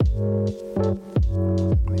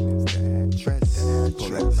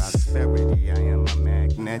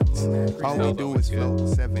All we do is float.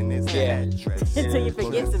 7 is the address. Until you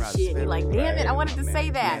forget some shit. You're like, damn it, I wanted to say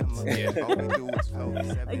that. Yeah. All we do is float.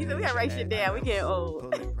 Like, we gotta write shit down. We get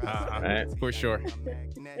old. All right, for sure.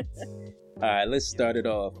 All right, let's start it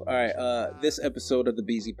off. All right, this episode of the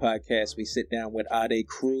BZ Podcast, we sit down with Ade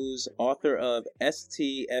Cruz, author of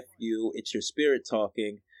STFU, It's Your Spirit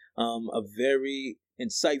Talking, a very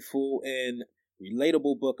insightful and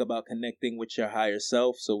relatable book about connecting with your higher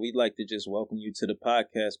self. So we'd like to just welcome you to the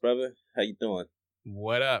podcast, brother. How you doing?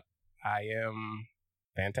 What up? I am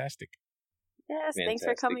fantastic. Yes, thanks for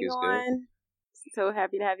Fantastic coming is on. So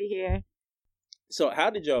happy to have you here. So how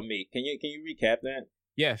did y'all meet? Can you recap that?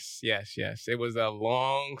 Yes. It was a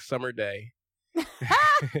long summer day.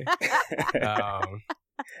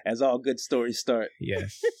 As all good stories start.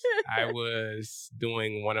 Yes. I was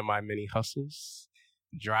doing one of my mini hustles,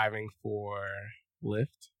 driving for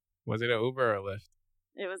Lyft. Was it an Uber or a Lyft?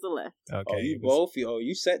 It was a lift. Okay.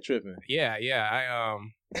 You set tripping. Yeah. I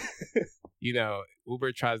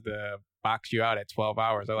Uber tries to box you out at 12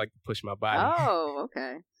 hours. I like to push my body. Oh,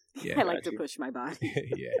 okay. Yeah, I like to push my body.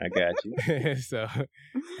 Yeah. I got you. So,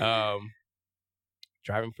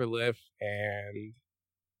 driving for Lyft, and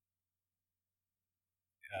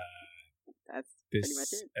That's pretty much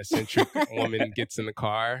this it. eccentric woman gets in the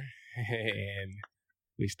car, and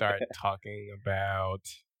we start talking about.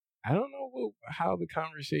 I don't know how the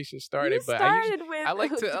conversation started, You but started with I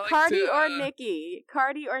like to Cardi or Nicki.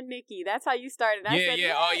 Cardi or Nicki. That's how you started. I said,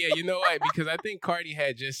 yeah. Oh, yeah. You know what? Because I think Cardi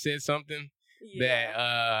had just said something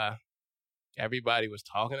that everybody was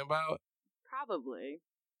talking about. Probably.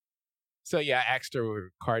 So yeah, I asked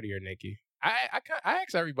her Cardi or Nicki. I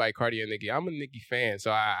asked everybody Cardi or Nicki. I'm a Nicki fan,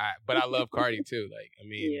 so but I love Cardi too. Like, I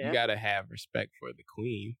mean, you gotta have respect for the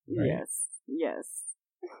queen, right? Yes.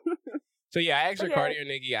 So yeah, I asked her Okay. Cardi or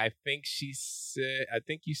Nicki. I think you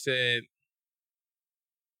said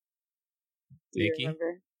Do you Nicki.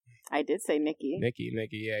 remember? I did say Nicki. Nikki,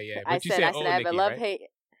 yeah. I But you said I old have a Nicki, love right? hate.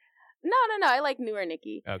 No. I like newer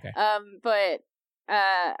Nicki. Okay. But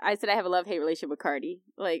I said I have a love hate relationship with Cardi.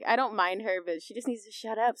 Like, I don't mind her, but she just needs to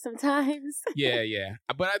shut up sometimes. Yeah.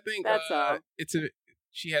 But I think That's all.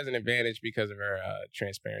 she has an advantage because of her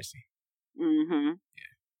transparency. Mm-hmm. Yeah.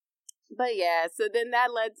 But yeah, so then that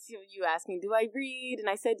led to you asking, do I read? And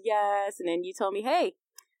I said yes. And then you told me, hey,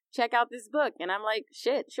 check out this book. And I'm like,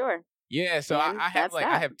 shit, sure. Yeah, so And I have that's I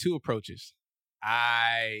that. have two approaches.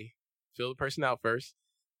 I fill the person out first,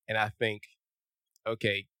 and I think,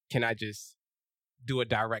 okay, can I just do a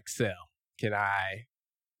direct sell? Can I,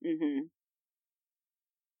 Mm-hmm.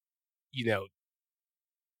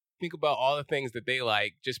 think about all the things that they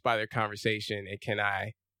like just by their conversation, and can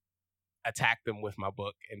I attack them with my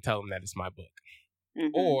book and tell them that it's my book?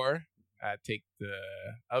 Mm-hmm. Or I take the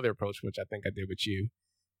other approach, which I think I did with you,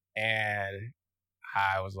 and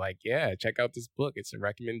I was like, yeah, check out this book. It's a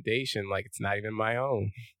recommendation. Like, it's not even my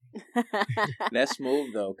own. That's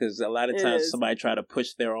smooth though, because a lot of It times is. somebody try to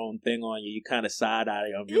push their own thing on you. You kind of side eye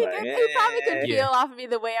them. You're like, You probably could feel Yeah. off of me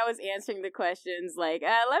the way I was answering the questions. Like,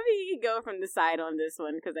 let me go from the side on this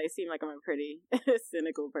one because I seem like I'm a pretty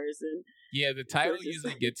cynical person. Yeah, the title Gorgeous.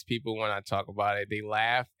 usually gets people when I talk about it. They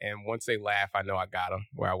laugh, and once they laugh, I know I got them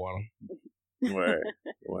where I want them.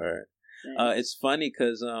 Word. It's funny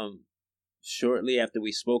because shortly after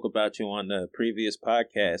we spoke about you on the previous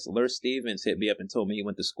podcast, Lur Stevens hit me up and told me he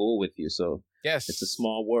went to school with you. So Yes. it's a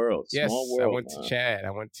small world. Yes, Small world. I went to man. Chad. I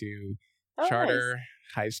went to Oh, Charter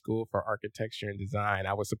High School for Architecture and Design.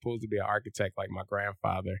 I was supposed to be an architect like my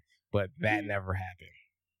grandfather, but that never happened.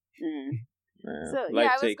 Mm. Man, So life yeah,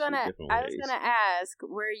 I was takes you gonna different ways. ask,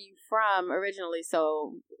 where are you from originally?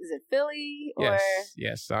 So is it Philly or?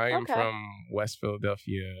 Yes. I am Okay. from West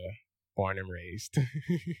Philadelphia, born and raised.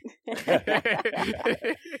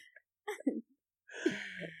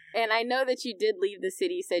 And I know that you did leave the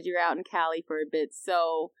city. You said you were out in Cali for a bit.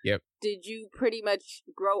 So Yep. did you pretty much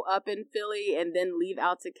grow up in Philly and then leave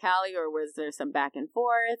out to Cali, or was there some back and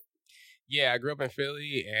forth? Yeah, I grew up in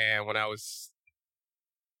Philly, and when I was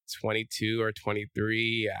 22 or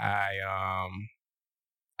 23, I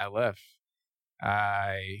left.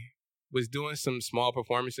 I was doing some small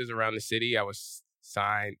performances around the city. I was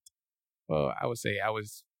signed. Well, I would say I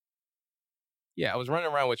was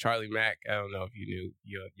running around with Charlie Mack. I don't know if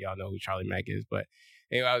y'all know who Charlie Mack is, but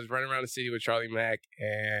anyway, I was running around the city with Charlie Mack,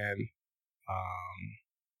 and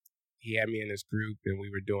he had me in this group, and we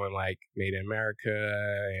were doing like Made in America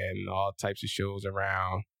and all types of shows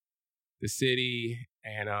around the city.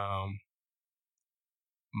 And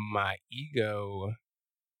my ego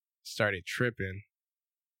started tripping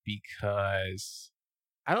because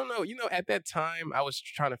I don't know, at that time I was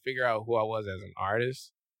trying to figure out who I was as an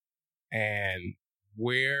artist and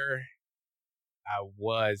where I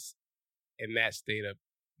was in that state of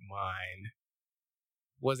mind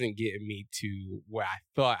wasn't getting me to where I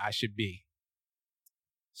thought I should be.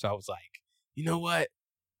 So I was like, you know what?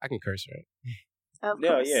 I can curse, right? Of Yeah,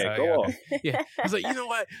 course. yeah, go on. Yeah. I was like, you know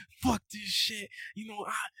what? Fuck this shit. You know,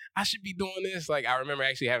 I should be doing this. Like, I remember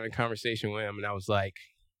actually having a conversation with him, and I was like,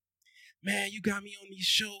 man, you got me on these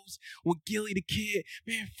shows with Gilly the Kid.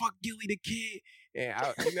 Man, fuck Gilly the Kid. And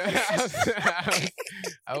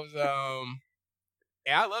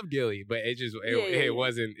I love Gilly, but it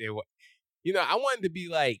wasn't. I wanted to be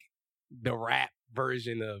like the rap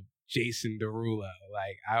version of Jason Derulo.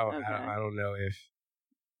 Like, I don't know if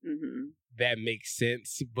that makes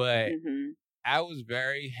sense, but I was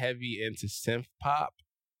very heavy into synth pop,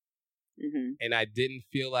 and I didn't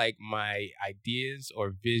feel like my ideas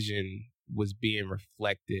or vision was being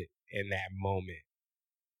reflected in that moment.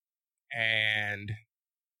 And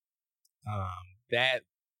that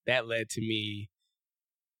led to me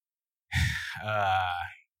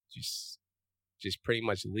just pretty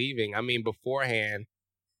much leaving. I mean, beforehand,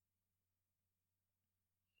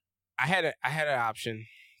 I had an option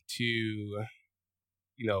to,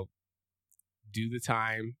 do the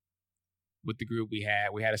time with the group we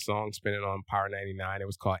had. We had a song spinning on Power 99. It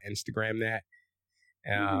was called Instagram That.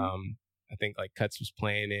 I think like Cuts was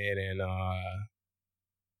playing it, and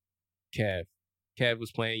Kev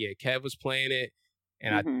was playing. Yeah, Kev was playing it,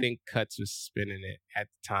 and I think Cuts was spinning it at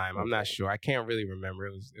the time. I'm not sure. I can't really remember.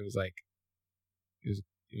 It was a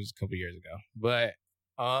couple years ago, but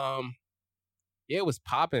yeah, it was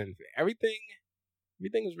popping. Everything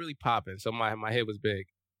was really popping. So my head was big.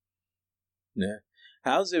 Yeah.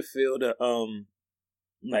 How's it feel to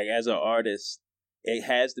like as an artist? It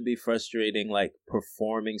has to be frustrating, like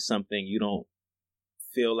performing something you don't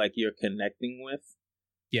feel like you're connecting with.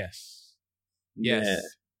 Yes. Yeah.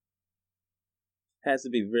 Has to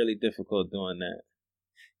be really difficult doing that.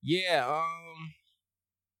 Yeah.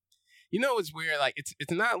 It's weird. Like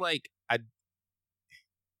it's not like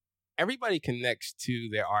everybody connects to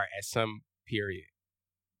their art at some period,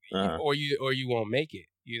 or you won't make it.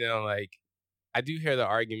 Like I do hear the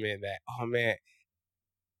argument that, oh man,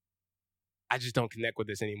 I just don't connect with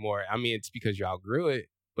this anymore. I mean, it's because you outgrew it,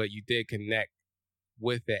 but you did connect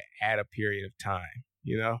with it at a period of time.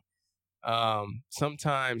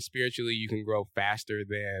 Sometimes spiritually you can grow faster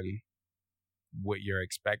than what you're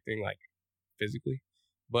expecting, like physically.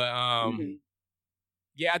 But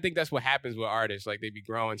yeah, I think that's what happens with artists. Like they be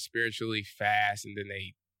growing spiritually fast, and then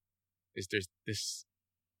there's this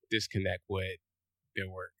disconnect with their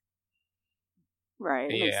work.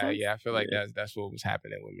 Right. Yeah. I feel like that's what was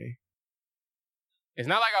happening with me. It's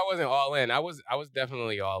not like I wasn't all in. I was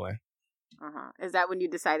definitely all in. Is that when you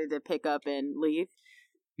decided to pick up and leave?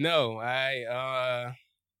 No,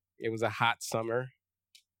 it was a hot summer,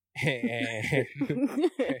 and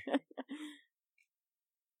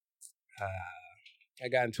I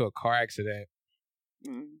got into a car accident.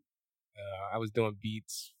 I was doing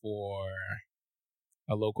beats for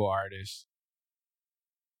a local artist,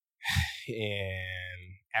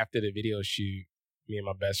 and after the video shoot, me and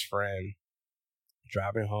my best friend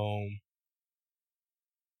driving home,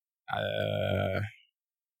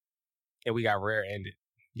 and we got rear-ended.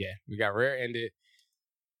 Yeah, we got rear-ended.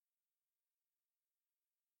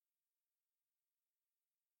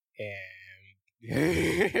 And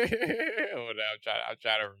hold on, I'm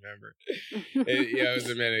trying to remember. It was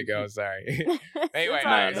a minute ago. Sorry. Anyway,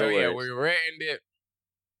 we were rear-ended.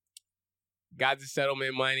 Got the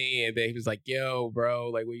settlement money, and then he was like, "Yo, bro,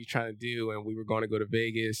 like, what are you trying to do?" And we were going to go to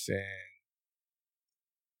Vegas, and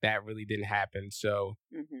that really didn't happen. So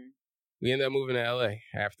we ended up moving to LA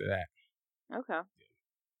after that. Okay.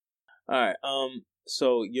 All right.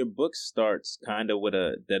 So your book starts kind of with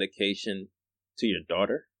a dedication to your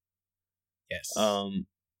daughter. Yes.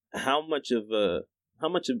 How much of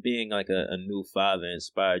being like a new father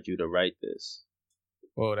inspired you to write this?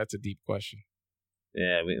 Whoa, that's a deep question.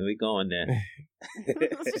 Yeah, we going there.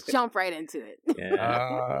 Let's just jump right into it.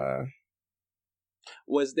 Yeah.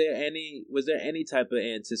 Was there any type of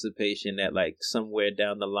anticipation that like somewhere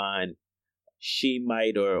down the line she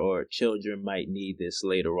might or children might need this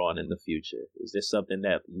later on in the future? Is there something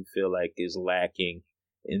that you feel like is lacking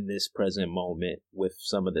in this present moment with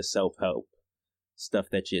some of the self-help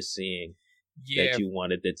stuff that you're seeing that you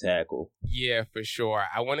wanted to tackle? Yeah, for sure.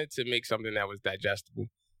 I wanted to make something that was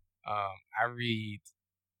digestible.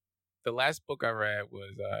 The last book I read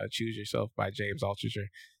was Choose Yourself by James Altucher,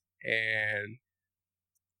 and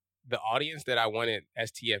the audience that I wanted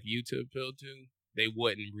STFU to appeal to, they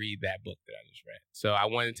wouldn't read that book that I just read. So I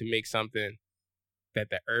wanted to make something that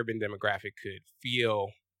the urban demographic could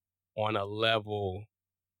feel on a level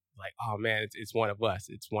like, oh man, it's one of us.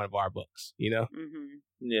 It's one of our books, you know? Mm-hmm.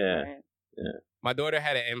 Yeah. Right. Yeah. My daughter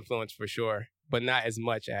had an influence for sure, but not as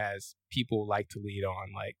much as people like to lead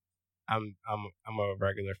on. Like, I'm a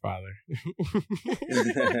regular father.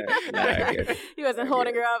 Nah, I get it. He wasn't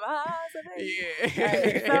holding her up. Yeah.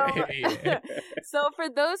 Yeah. So for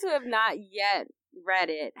those who have not yet read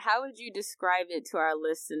it, how would you describe it to our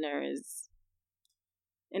listeners?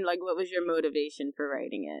 And like, what was your motivation for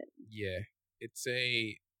writing it? Yeah. It's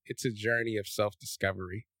a journey of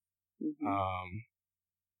self-discovery. Mm-hmm.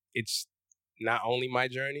 It's not only my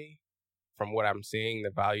journey, from what I'm seeing,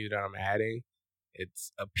 the value that I'm adding,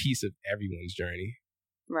 it's a piece of everyone's journey.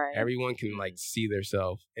 Right. Everyone can like see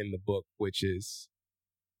themselves in the book, which is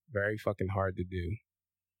very fucking hard to do.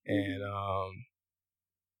 And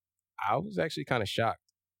I was actually kind of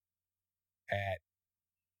shocked at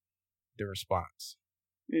the response.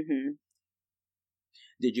 Mm-hmm.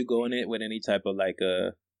 Did you go in it with any type of like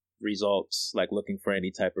results, like looking for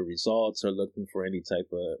any type of results or looking for any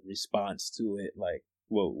type of response to it? Like,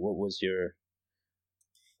 what was your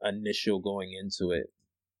initial going into it?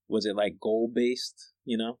 Was it like goal based?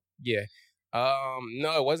 You know? Yeah.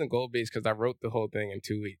 No, it wasn't goal based because I wrote the whole thing in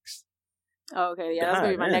 2 weeks. Oh, okay. Yeah, that's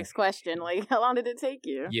gonna be my next question. Like, how long did it take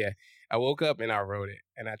you? Yeah, I woke up and I wrote it,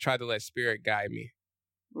 and I tried to let spirit guide me.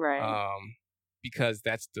 Right. Because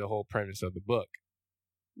that's the whole premise of the book.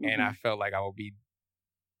 And I felt like I would be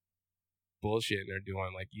bullshitting or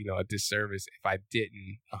doing like, a disservice if I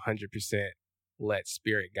didn't 100% let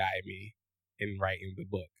spirit guide me in writing the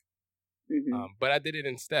book. But I did it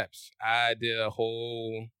in steps. I did a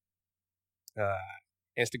whole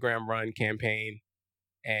Instagram run campaign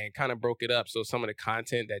and kind of broke it up. So some of the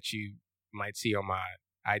content that you might see on my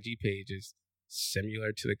IG page is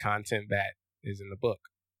similar to the content that is in the book.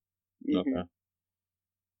 Okay.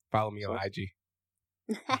 Follow me on IG.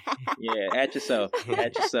 Yeah, at yourself.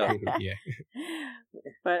 Yeah.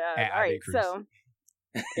 But all right, so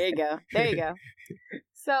there you go.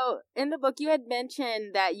 So in the book, you had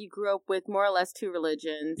mentioned that you grew up with more or less two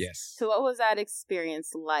religions. Yes. So what was that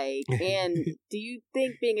experience like? And do you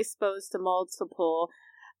think being exposed to multiple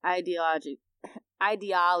ideologies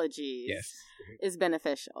is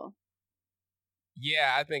beneficial?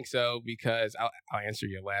 Yeah, I think so, because I'll answer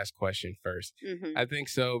your last question first. I think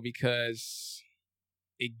so because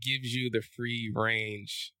it gives you the free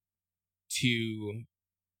range to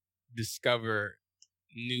discover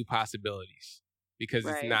new possibilities, because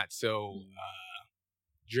it's not so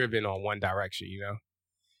driven on one direction,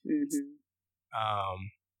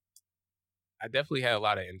 I definitely had a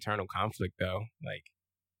lot of internal conflict though. Like,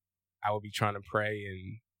 I would be trying to pray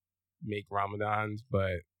and make Ramadans,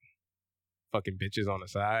 but fucking bitches on the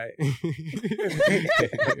side. And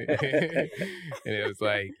it was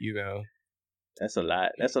like, That's a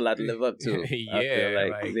lot. That's a lot to live up to. Yeah, I feel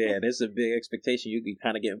like there's a big expectation. You can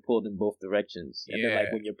kind of getting pulled in both directions. And then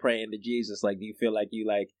like when you're praying to Jesus, like do you feel like you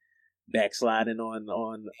like backsliding on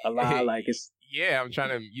Allah? Like it's I'm trying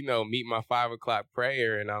to, meet my 5 o'clock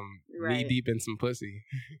prayer, and I'm knee deep in some pussy.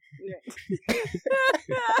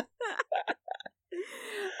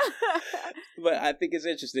 But I think it's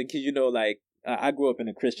interesting because like I grew up in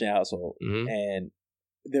a Christian household, and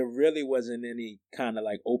there really wasn't any kind of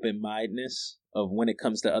like open-mindedness of when it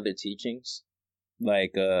comes to other teachings,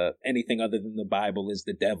 like anything other than the Bible is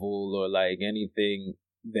the devil, or like anything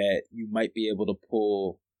that you might be able to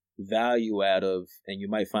pull value out of and you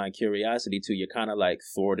might find curiosity to, you're kind of like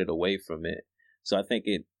thwarted away from it. So I think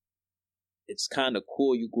it's kind of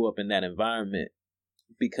cool you grew up in that environment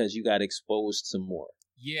because you got exposed to more.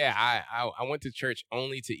 Yeah, I went to church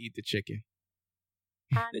only to eat the chicken.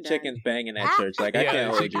 The chicken's banging at church. Like, I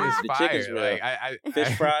can't hold you. The chicken's real. Like,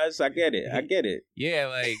 fish fries, I get it. Yeah,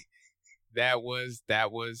 like that was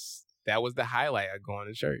the highlight of going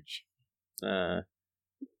to church.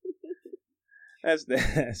 That's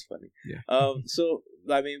funny. Yeah. So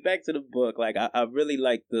I mean, back to the book. Like, I really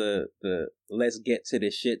like the let's get to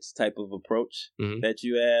the shits type of approach that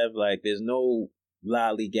you have. Like, there's no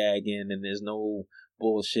lollygagging and there's no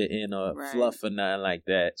bullshitting or fluff or nothing like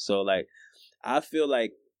that. So like, I feel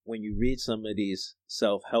like when you read some of these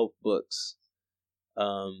self-help books,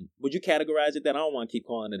 would you categorize it that? I don't want to keep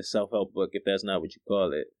calling it a self-help book if that's not what you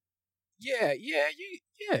call it. Yeah.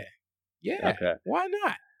 Okay. Why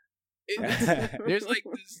not? There's like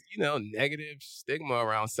this, negative stigma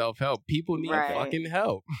around self-help. People need fucking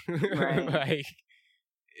help. Like,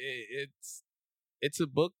 it's a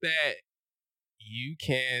book that you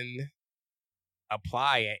can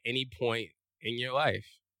apply at any point in your life.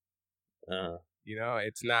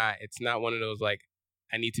 It's not one of those like,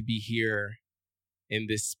 I need to be here in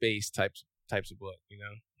this space types of book.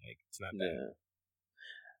 Like, it's not that.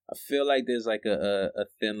 I feel like there's like a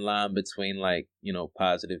thin line between like,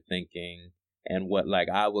 positive thinking and what like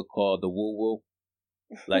I would call the woo woo.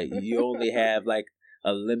 Like you only have like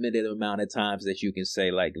a limited amount of times that you can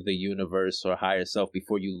say like the universe or higher self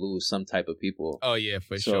before you lose some type of people. Oh yeah,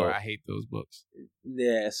 for sure. I hate those books.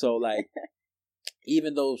 Yeah, so like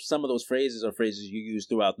even though some of those phrases are phrases you use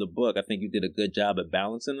throughout the book, I think you did a good job at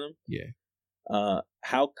balancing them. Yeah.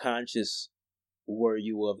 How conscious were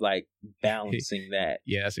you of like balancing that?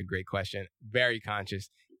 Yeah, that's a great question. Very conscious.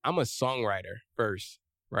 I'm a songwriter first,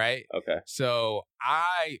 right? Okay. So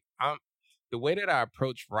I'm the way that I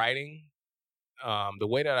approach writing, the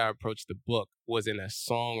way that I approached the book was in a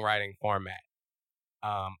songwriting format.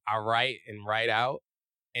 I write and write out,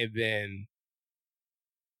 and then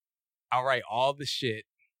I'll write all the shit,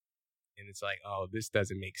 and it's like, oh, this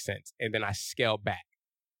doesn't make sense. And then I scale back.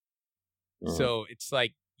 So it's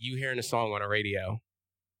like you hearing a song on a radio,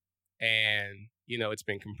 and, it's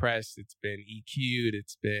been compressed, it's been EQ'd,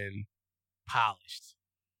 it's been polished.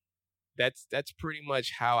 That's pretty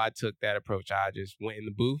much how I took that approach. I just went in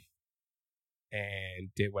the booth and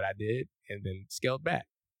did what I did, and then scaled back.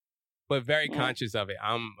 But very conscious of it.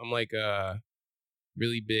 I'm like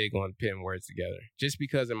really big on putting words together, just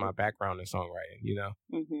because of my background in songwriting,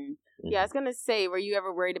 Mm-hmm. Yeah, I was gonna say, were you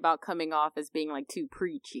ever worried about coming off as being like too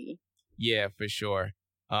preachy? Yeah, for sure.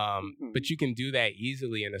 But you can do that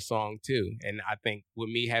easily in a song too. And I think with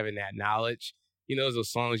me having that knowledge,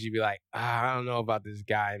 those songs you'd be like, I don't know about this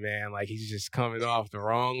guy, man. Like he's just coming off the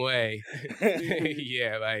wrong way.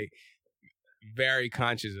 Yeah, like very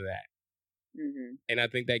conscious of that. Mm-hmm. And I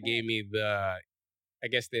think that gave me the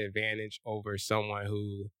advantage over someone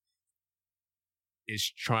who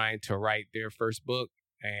is trying to write their first book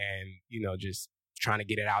and, just trying to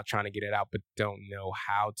get it out, but don't know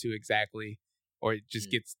how to exactly, or it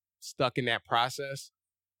just gets stuck in that process.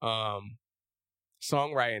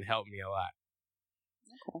 Songwriting helped me a lot.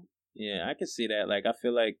 Okay. Yeah, I can see that. Like, I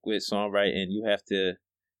feel like with songwriting, you have to,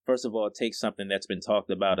 first of all, take something that's been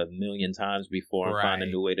talked about a million times before and find a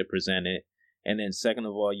new way to present it. And then second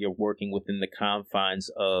of all, you're working within the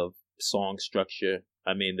confines of song structure.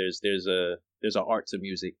 I mean, there's an art to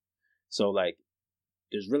music. So like,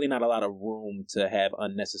 there's really not a lot of room to have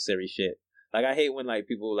unnecessary shit. Like, I hate when like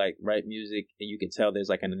people like write music and you can tell there's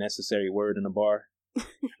like an unnecessary word in a bar.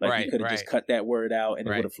 Like you could have just cut that word out and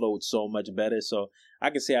it would have flowed so much better. So I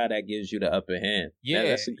can see how that gives you the upper hand. Yeah,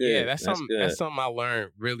 that's good. That's something I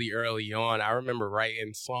learned really early on. I remember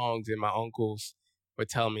writing songs and my uncles would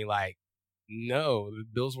tell me like, no,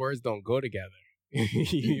 those words don't go together.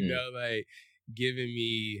 Like giving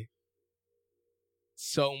me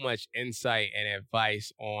so much insight and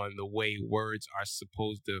advice on the way words are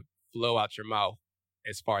supposed to flow out your mouth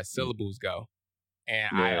as far as syllables go. And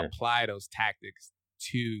I apply those tactics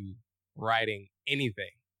to writing anything.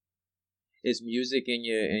 Is music in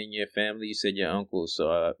your family? You said your uncles,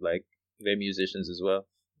 so like they're musicians as well?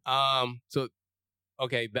 So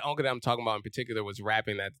okay, the uncle that I'm talking about in particular was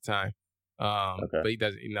rapping at the time. But he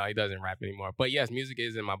doesn't rap anymore. But yes, music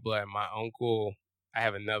is in my blood. My uncle, I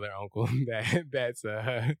have another uncle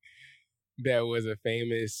that was a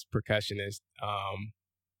famous percussionist.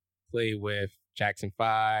 Played with Jackson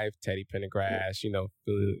 5, Teddy Pendergrass,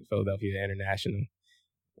 Philadelphia International.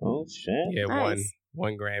 Oh shit! Yeah, nice.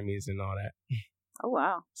 won Grammys and all that. Oh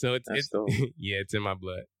wow! So it's yeah, it's in my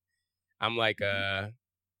blood. I'm like a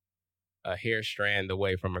hair strand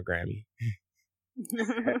away from a Grammy.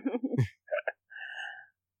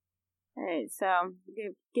 All right, so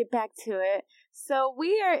get back to it. So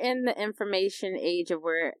we are in the information age of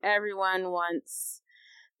where everyone wants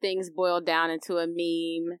things boiled down into a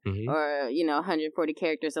meme or, 140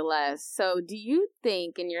 characters or less. So do you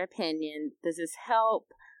think, in your opinion, does this help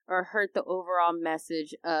or hurt the overall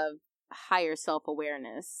message of higher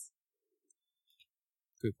self-awareness?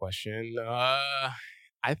 Good question. I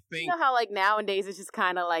think... You know how, like, nowadays it's just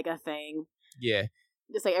kind of like a thing? Yeah.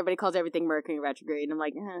 Just like everybody calls everything Mercury retrograde. And I'm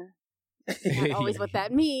like, not always what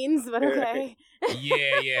that means, but okay.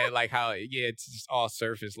 yeah, like how it's just all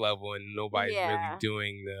surface level and nobody's really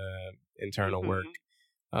doing the internal work.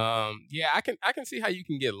 I can see how you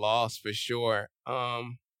can get lost for sure.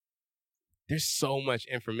 There's so much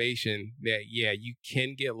information that you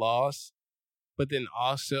can get lost, but then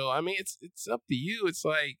also, I mean, it's up to you. It's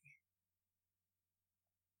like,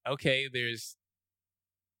 okay, there's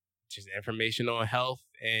just information on health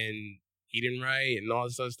and eating right and all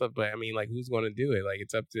this other stuff, but I mean, like, who's going to do it? Like,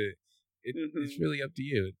 it's up to it's really up to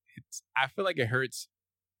you. I feel like it hurts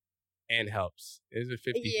and helps. It's a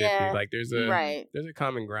 50-50. Like, there's a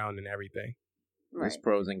common ground in everything. There's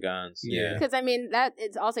pros and cons. Yeah. Because, I mean, that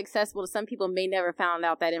it's also accessible to some people may never found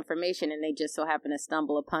out that information and they just so happen to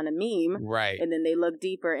stumble upon a meme. Right. And then they look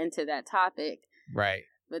deeper into that topic. Right.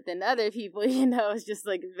 But then other people, it's just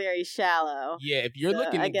like very shallow. Yeah, if you're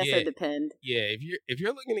looking to I guess it depends. Yeah, if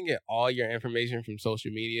you're looking to get all your information from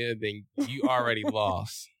social media, then you already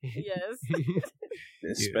lost. Yes.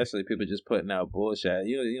 Especially people just putting out bullshit.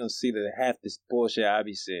 You don't see that half this bullshit I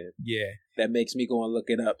be seeing. Yeah. That makes me go and look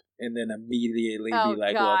it up and then immediately be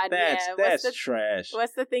like, God, well, that's trash.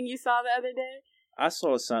 What's the thing you saw the other day? I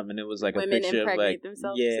saw something. It was like Women a picture of like,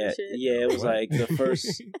 themselves yeah, it was like the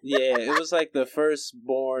first, it was like the first,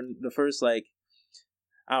 like,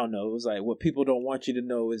 I don't know. It was like, what people don't want you to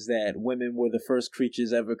know is that women were the first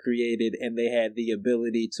creatures ever created, and they had the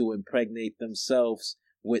ability to impregnate themselves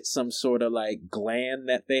with some sort of like gland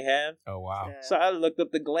that they have. Oh wow! Yeah. So I looked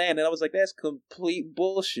up the gland, and I was like, that's complete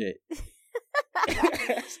bullshit.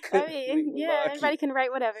 I mean, yeah, everybody can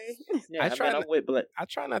write whatever. Yeah, I try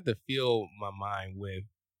not to fill my mind with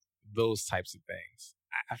those types of things.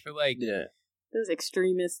 I feel like those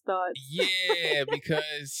extremist thoughts. Yeah,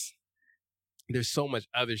 because there's so much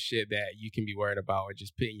other shit that you can be worried about or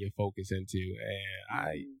just putting your focus into, and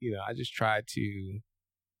I just try to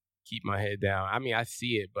keep my head down. I mean, I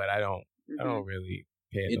see it, but I don't really.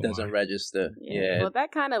 It doesn't register. Yeah. Well,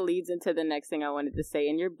 that kind of leads into the next thing I wanted to say.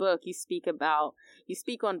 In your book, you speak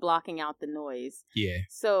on blocking out the noise. Yeah.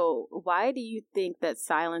 So why do you think that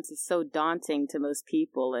silence is so daunting to most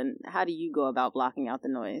people, and how do you go about blocking out the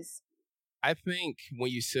noise? I think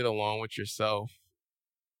when you sit alone with yourself,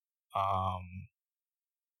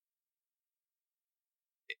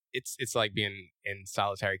 it's like being in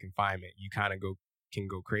solitary confinement. You kind of can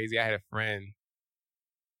go crazy. I had a friend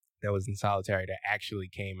that was in solitary that actually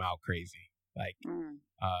came out crazy. Like,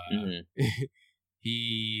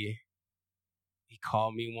 he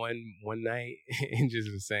called me one night and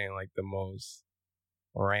just was saying like the most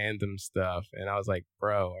random stuff. And I was like,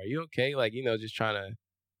 bro, are you okay? Like, just trying to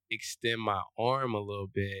extend my arm a little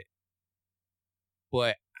bit.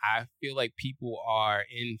 But I feel like people are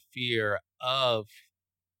in fear of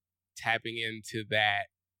tapping into that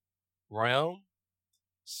realm.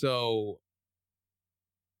 So,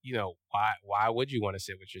 why would you want to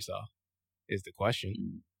sit with yourself is the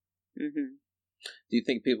question. Mm-hmm. Do you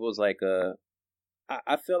think people's like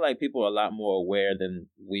I feel like people are a lot more aware than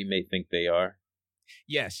we may think they are.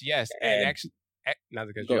 Yes. And actually, not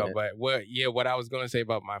to cut you off, but what I was going to say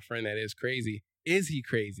about my friend that is crazy, is he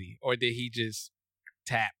crazy? Or did he just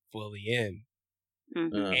tap fully in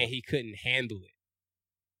and he couldn't handle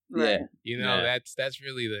it? Yeah. That's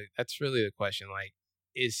really the question. Like,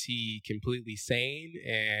 is he completely sane?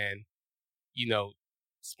 And,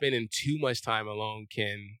 spending too much time alone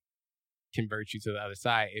can convert you to the other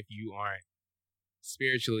side if you aren't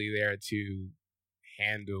spiritually there to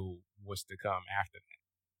handle what's to come after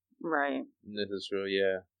that. Right. This is true,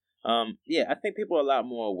 yeah. I think people are a lot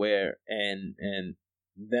more aware, and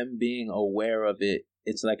them being aware of it,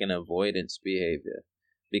 it's like an avoidance behavior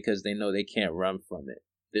because they know they can't run from it.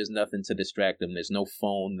 There's nothing to distract them. There's no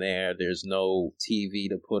phone there. There's no TV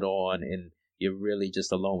to put on, and you're really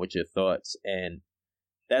just alone with your thoughts. And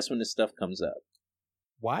that's when this stuff comes up.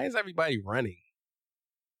 Why is everybody running?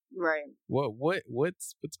 Right.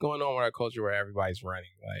 What's going on with our culture where everybody's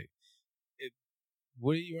running? Like,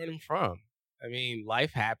 what are you running from? I mean,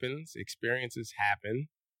 life happens, experiences happen,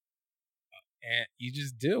 and you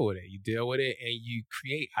just deal with it. You deal with it, and you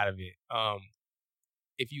create out of it.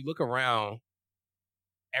 If you look around,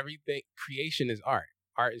 everything, creation is art.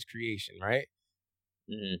 Art is creation, right?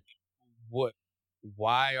 Mm-hmm.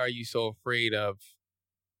 Why are you so afraid of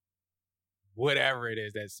whatever it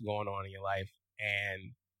is that's going on in your life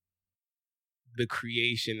and the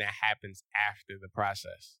creation that happens after the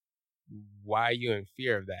process? Why are you in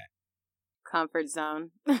fear of that? Comfort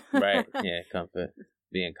zone. Right. Yeah, comfort.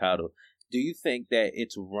 Being coddled. Do you think that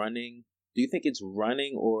it's running? Do you think it's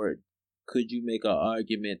running, or could you make an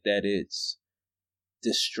argument that it's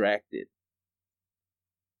distracted?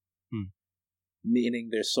 Meaning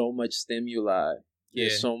there's so much stimuli.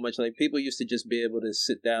 There's so much, like, people used to just be able to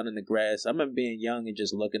sit down in the grass. I remember being young and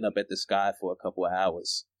just looking up at the sky for a couple of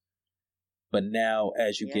hours. But now,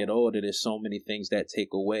 as you get older, there's so many things that take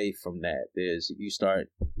away from that. You start,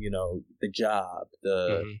 the job,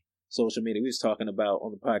 the social media. We was talking about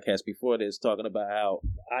on the podcast before this, talking about how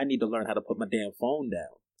I need to learn how to put my damn phone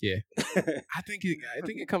down. Yeah. I think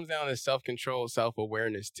it comes down to self-control,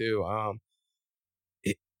 self-awareness too.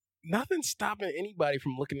 Nothing's stopping anybody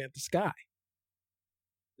from looking at the sky.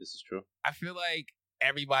 This is true. I feel like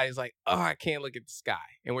everybody's like, oh, I can't look at the sky.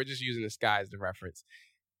 And we're just using the sky as the reference.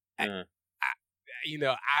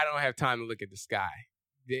 I don't have time to look at the sky.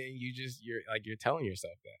 Then you're telling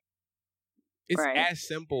yourself that. It's as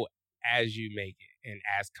simple as you make it and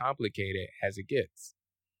as complicated as it gets.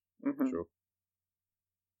 Mm-hmm. True.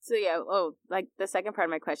 So like the second part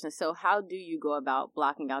of my question is, so how do you go about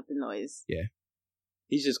blocking out the noise? Yeah.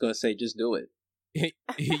 He's just going to say, just do it.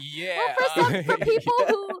 Yeah. Well, for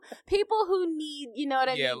people who need,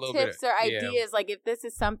 tips or ideas, like if this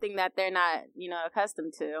is something that they're not,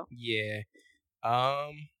 accustomed to. Yeah.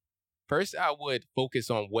 First, I would focus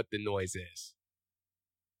on what the noise is.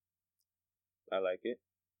 I like it.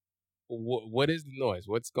 What is the noise?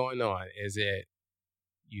 What's going on? Is it,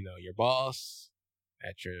 your boss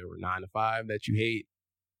at your 9 to 5 that you hate?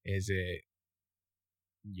 Is it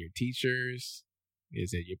your teachers?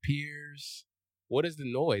 Is it your peers? What is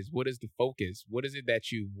the noise? What is the focus? What is it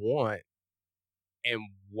that you want? And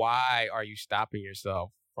why are you stopping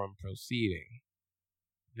yourself from proceeding?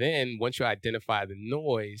 Then, once you identify the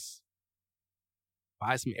noise,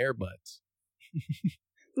 buy some earbuds.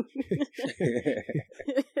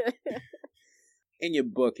 In your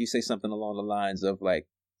book, you say something along the lines of like,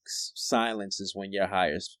 silence is when your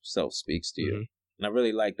higher self speaks to you. Mm-hmm. And I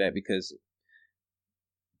really like that because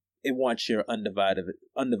it wants your undivided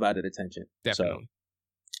attention. Definitely.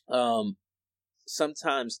 So,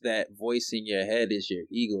 sometimes that voice in your head is your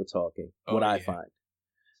ego talking, I find.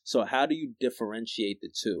 So how do you differentiate the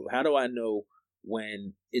two? How do I know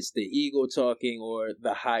when it's the ego talking or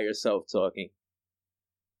the higher self talking?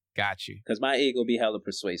 Got you. Because my ego be hella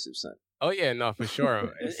persuasive, son. Oh, yeah, no, for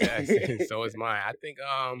sure. So is mine. I think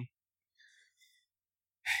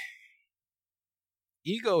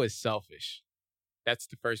ego is selfish. That's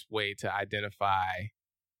the first way to identify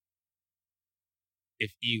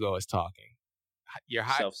if ego is talking.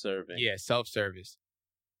 Self-serving. Yeah, self-service,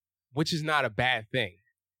 which is not a bad thing.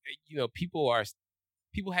 People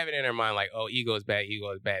have it in their mind like, oh, ego is bad,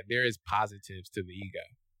 ego is bad. There is positives to the ego.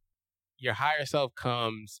 Your higher self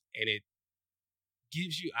comes and it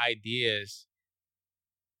gives you ideas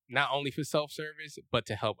not only for self-service, but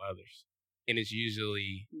to help others. And it's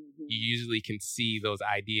usually, you usually can see those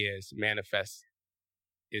ideas manifest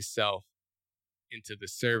itself into the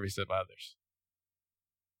service of others.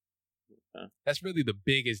 Okay. That's really the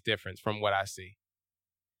biggest difference from what I see.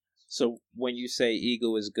 So when you say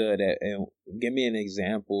ego is good, and give me an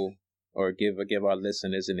example, or give our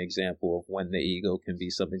listeners an example of when the ego can be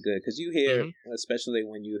something good. Because you hear, especially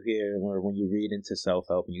when you hear or when you read into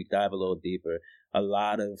self-help and you dive a little deeper, a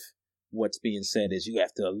lot of what's being said is you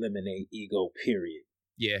have to eliminate ego, period.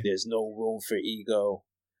 Yeah. There's no room for ego.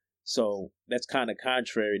 So that's kind of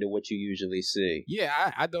contrary to what you usually see.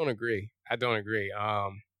 Yeah, I don't agree.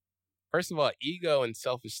 First of all, ego and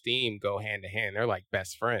self-esteem go hand in hand. They're like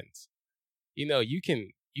best friends. You can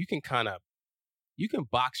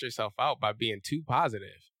box yourself out by being too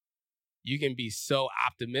positive. You can be so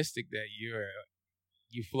optimistic that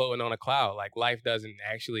you floating on a cloud, like life doesn't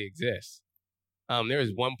actually exist. There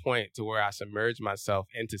was one point to where I submerged myself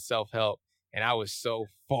into self-help, and I was so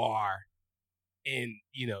far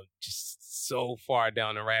just so far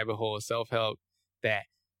down the rabbit hole of self-help that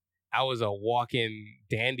I was a walking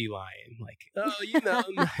dandelion. Like,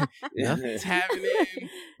 nothing's happening.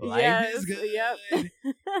 Life is good. Yep.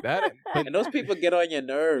 And those people get on your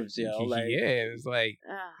nerves, Like, yeah, it's like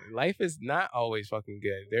life is not always fucking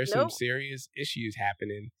good. There's some serious issues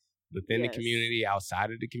happening within the community, outside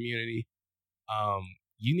of the community.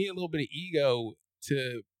 You need a little bit of ego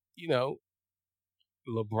to,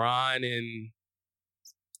 LeBron and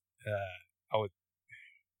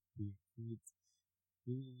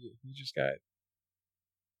who just got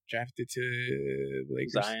drafted to the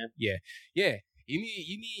Lakers? Zion. Yeah. You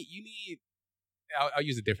need. I'll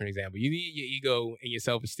use a different example. You need your ego and your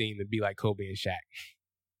self-esteem to be like Kobe and Shaq.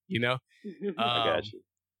 I got you.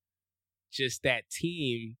 Just that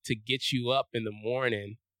team to get you up in the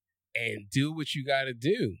morning and do what you got to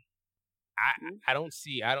do. I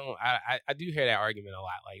do hear that argument a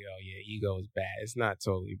lot. Like, oh yeah, ego is bad. It's not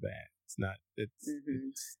totally bad. It's not.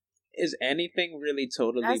 Is anything really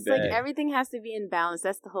totally bad? That's like everything has to be in balance.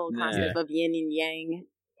 That's the whole concept of yin and yang.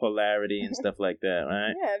 Polarity and stuff like that,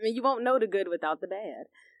 right? Yeah, I mean, you won't know the good without the bad.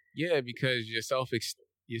 Yeah, because your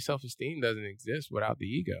self-esteem doesn't exist without the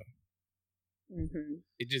ego. Mm-hmm.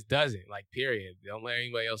 It just doesn't. Like, period. Don't let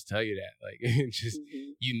anybody else tell you that. Like, it just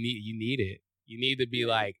you need it. You need to be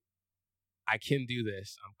like, I can do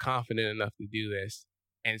this. I'm confident enough to do this.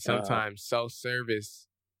 And sometimes self-service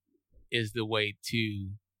is the way to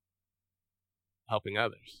helping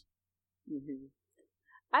others. Mm-hmm.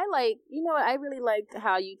 I really liked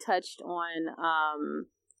how you touched on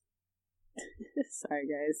Sorry,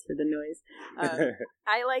 guys, for the noise.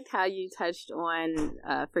 I liked how you touched on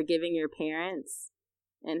forgiving your parents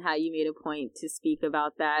and how you made a point to speak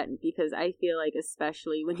about that, because I feel like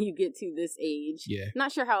especially when you get to this age,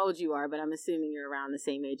 not sure how old you are, but I'm assuming you're around the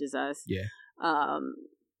same age as us. Yeah.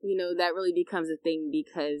 You know, that really becomes a thing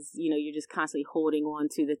because, you know, you're just constantly holding on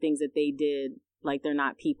to the things that they did like they're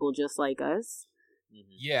not people just like us.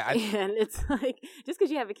 Yeah. And it's like, just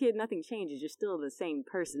because you have a kid, nothing changes. You're still the same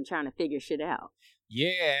person trying to figure shit out.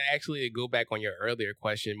 Yeah, actually, to go back on your earlier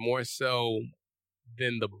question, more so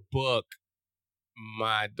than the book,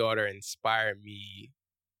 my daughter inspired me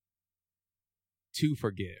to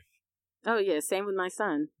forgive. Oh yeah, same with my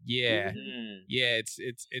son. Yeah, yeah. It's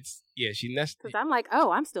yeah. Because I'm like,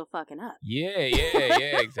 oh, I'm still fucking up. Yeah,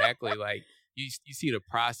 exactly. Like you see the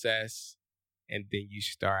process, and then you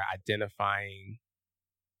start identifying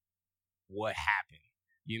what happened.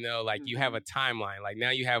 You know, like you have a timeline. Like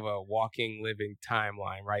now you have a walking, living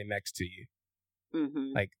timeline right next to you.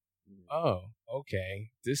 Like, oh,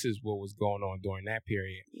 okay, this is what was going on during that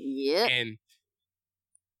period. Yeah, and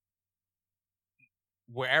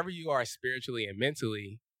wherever you are spiritually and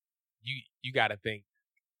mentally, you got to think,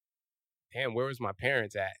 damn, where was my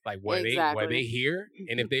parents at? Like, were they here?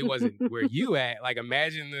 And if they wasn't where you at, like,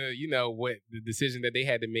 imagine what the decision that they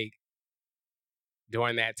had to make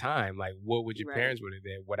during that time. Like, what would your parents would have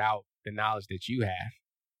done without the knowledge that you have?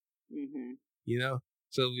 You know,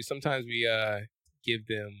 so sometimes we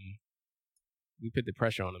put the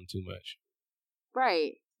pressure on them too much.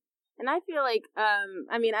 Right. And I feel like,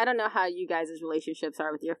 I mean, I don't know how you guys' relationships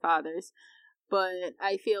are with your fathers, but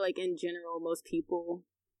I feel like in general, most people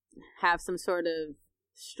have some sort of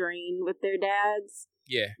strain with their dads.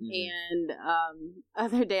 Yeah. And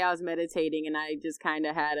other day I was meditating and I just kind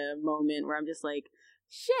of had a moment where I'm just like,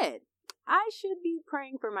 shit, I should be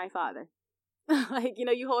praying for my father. Like, you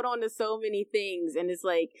know, you hold on to so many things and it's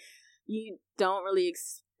like, you don't really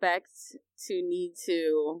expect to need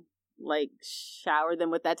to like shower them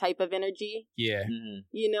with that type of energy. Yeah.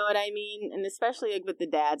 You know what I mean? And especially like with the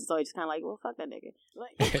dads, it's always just kind of like, well, fuck that nigga.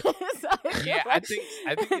 Like, yeah, I think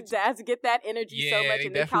dads get that energy so much,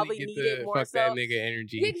 and they probably need it more. Fuck so that nigga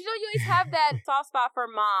energy. Yeah, you know, you always have that soft spot for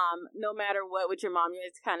mom, no matter what. With your mom, you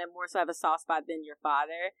always kind of more so have a soft spot than your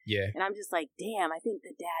father. Yeah. And I'm just like, damn, I think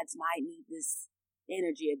the dads might need this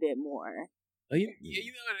energy a bit more. You know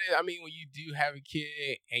what I mean? When you do have a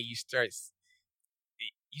kid and you start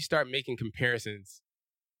making comparisons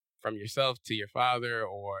from yourself to your father,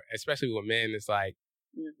 or especially with men, it's like,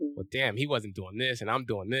 well, damn, he wasn't doing this and I'm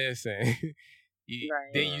doing this. And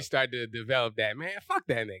then you start to develop that, man, fuck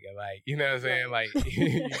that nigga. Like, you know what I'm saying? Like,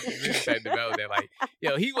 you really start to develop that, like,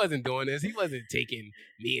 yo, he wasn't doing this. He wasn't taking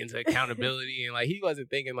me into accountability, and like, he wasn't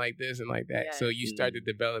thinking like this and like that. Yes. So you start to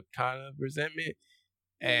develop kind of resentment.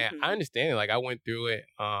 And I understand it. Like, I went through it.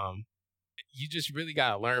 You just really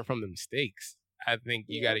got to learn from the mistakes. I think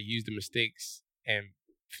you got to use the mistakes and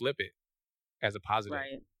flip it as a positive.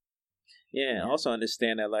 Right. Yeah, and also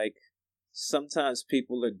understand that, like, sometimes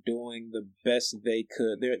people are doing the best they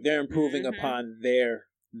could. They're improving upon their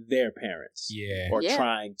parents. Yeah. Or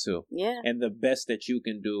trying to. Yeah. And the best that you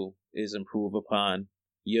can do is improve upon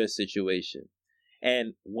your situation.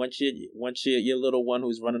 And once your little one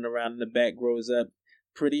who's running around in the back grows up,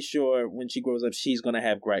 pretty sure when she grows up, she's going to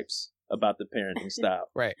have gripes about the parenting style.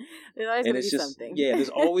 Right. There's always going to be something. Yeah, there's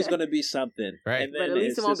always going to be something. Right. And but at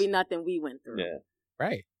least it won't be nothing we went through. Yeah.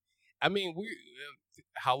 Right. I mean,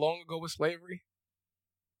 how long ago was slavery?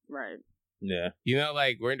 Right. Yeah. You know,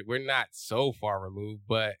 like, we're not so far removed,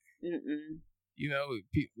 but, you know,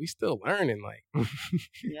 we still learning, like.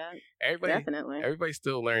 Yeah, definitely. Everybody's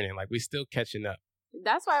still learning. Like, we still catching up.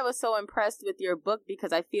 That's why I was so impressed with your book,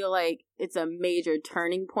 because I feel like it's a major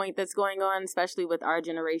turning point that's going on, especially with our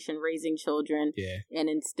generation raising children and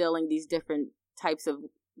instilling these different types of,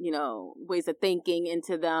 you know, ways of thinking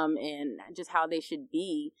into them and just how they should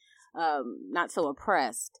be, not so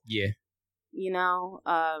oppressed. Yeah. You know,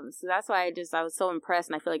 so that's why I was so impressed,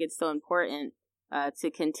 and I feel like it's so important to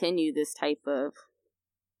continue this type of,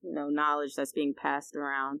 you know, knowledge that's being passed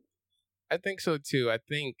around. I think so too. I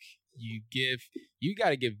think you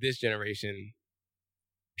got to give this generation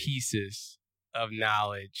pieces of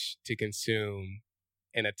knowledge to consume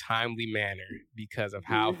in a timely manner because of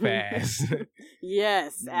how fast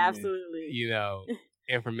yes, absolutely, you know,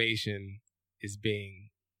 information is being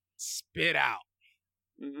spit out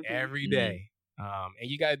every day. And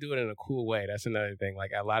you got to do it in a cool way. That's another thing.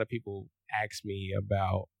 Like, a lot of people ask me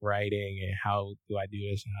about writing and how do I do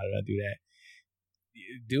this and how do I do that.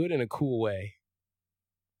 Do it in a cool way.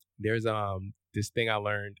 There's this thing I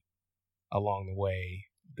learned along the way,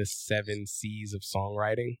 the 7 C's of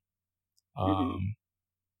songwriting. And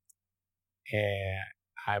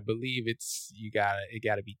I believe it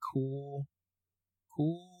gotta be cool,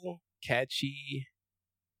 catchy,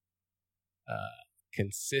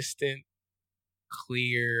 consistent,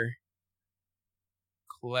 clear,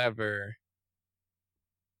 clever,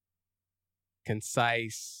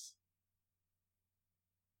 concise,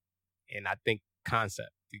 and I think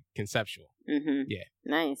conceptual. Yeah.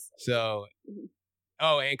 Nice. So,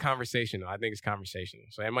 and conversational. I think it's conversational.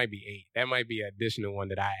 So that might be 8. That might be an additional one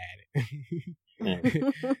that I added.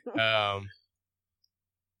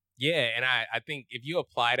 Yeah, and I think if you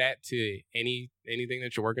apply that to anything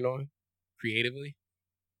that you're working on creatively,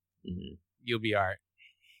 you'll be all right.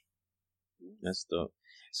 That's dope.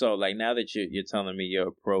 So, like, now that you're telling me your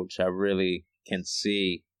approach, I really can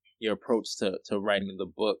see your approach to writing the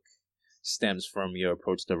book stems from your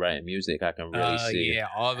approach to writing music. I can really see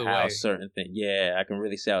all the how way. certain things. Yeah, I can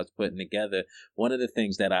really see how it's putting together. One of the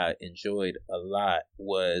things that I enjoyed a lot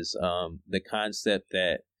was the concept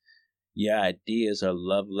that your ideas are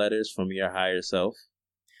love letters from your higher self.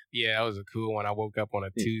 Yeah, that was a cool one. I woke up on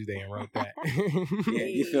a Tuesday and wrote that. Yeah,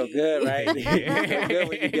 you feel good, right? You feel good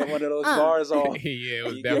when you get one of those bars off. Yeah, it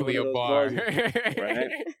was definitely a bar.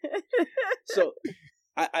 Right? So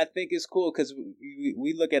I think it's cool because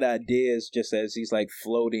we look at ideas just as these like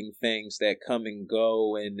floating things that come and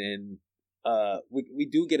go, and then we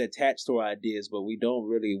do get attached to our ideas, but we don't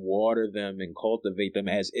really water them and cultivate them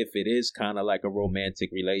as if it is kind of like a romantic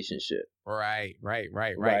relationship. Right.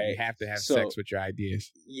 You have to have sex with your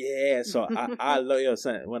ideas. Yeah, so I love your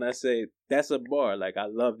son. When I say that's a bar, like I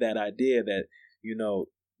love that idea that, you know,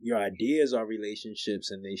 your ideas are relationships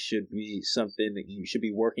and they should be something that you should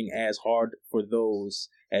be working as hard for those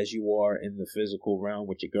as you are in the physical realm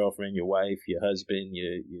with your girlfriend, your wife, your husband,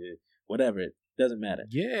 your whatever. It doesn't matter.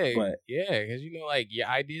 Yeah, because you know, like your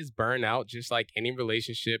ideas burn out just like any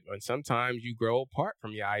relationship, and sometimes you grow apart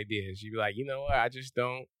from your ideas. You be like, you know what, I just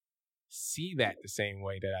don't see that the same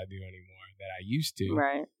way that I do anymore, that I used to.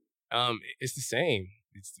 Right. It's the same.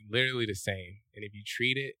 It's literally the same. And if you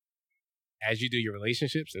treat it as you do your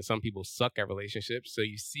relationships, and some people suck at relationships, so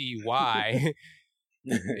you see why,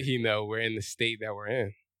 you know, we're in the state that we're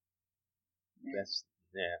in.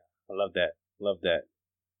 I love that. Love that.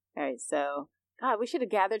 All right, so God, we should have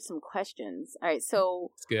gathered some questions. All right, so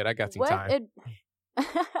it's good. I got some time.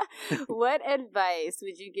 What advice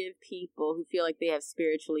would you give people who feel like they have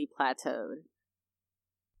spiritually plateaued?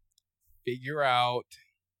 Figure out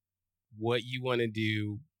what you want to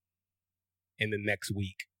do in the next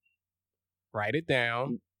week. Write it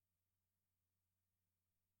down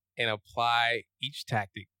and apply each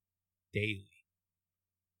tactic daily.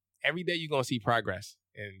 Every day you're going to see progress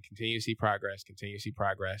and continue to see progress.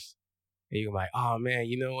 And you're like, oh man,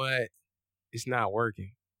 you know what? It's not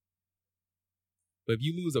working. But if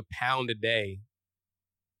you lose a pound a day,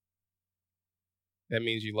 that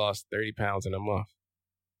means you lost 30 pounds in a month.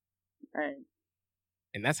 Right.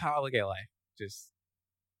 And that's how I look at life. Just,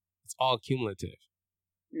 it's all cumulative.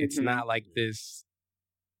 It's not like this,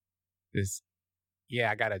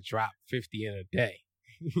 I got to drop 50 in a day.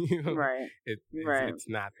 You know? Right. It's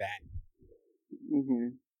not that. Mm-hmm.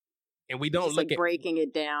 And we don't just look like at breaking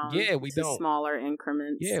it down. Yeah, we don't. Smaller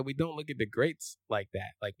increments. Yeah, we don't look at the greats like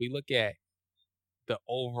that. Like we look at the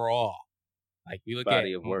overall. Like we look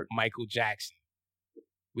body at of work. Michael Jackson.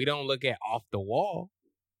 We don't look at off the wall.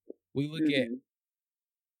 We look at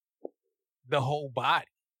the whole body.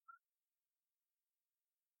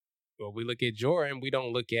 But we look at Jordan, we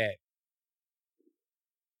don't look at,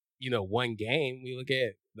 you know, one game. We look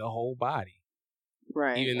at the whole body.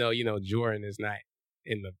 Right. Even though, you know, Jordan is not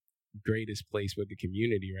in the greatest place with the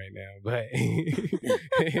community right now, but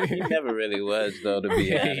he never really was, though, to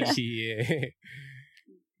be honest. Yeah.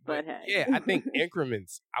 But hey. Yeah, I think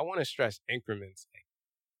increments. I want to stress increments.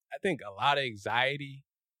 I think a lot of anxiety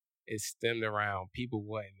is stemmed around people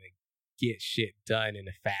wanting to get shit done in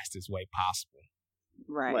the fastest way possible.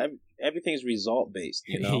 Right. Well, everything's result based,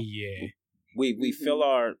 you know. Yeah. We fill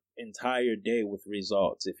our entire day with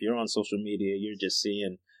results. If you're on social media, you're just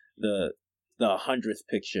seeing the 100th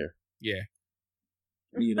picture. Yeah.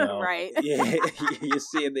 You know. Right. Yeah. You're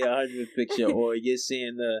seeing the 100th picture, or you're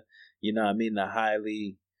seeing the, you know what I mean, the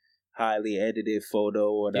highly edited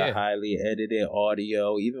photo or the highly edited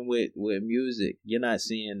audio. Even with music, you're not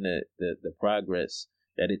seeing the progress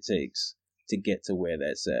that it takes to get to where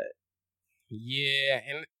that's at. Yeah,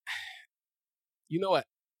 and you know what?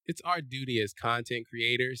 It's our duty as content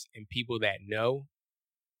creators and people that know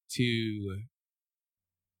to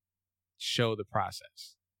show the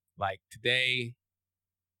process. Like today,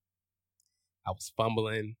 I was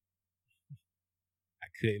fumbling. I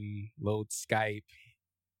couldn't load Skype.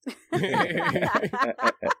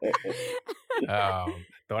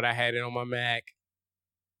 Thought I had it on my Mac.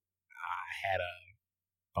 I had a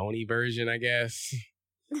phony version, I guess.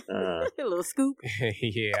 A little scoop.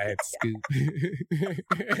 Yeah, I had Scoop.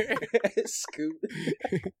 Scoop.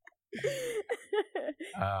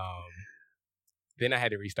 Then I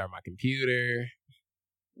had to restart my computer.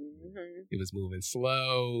 Mm-hmm. It was moving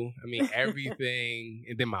slow. I mean, everything.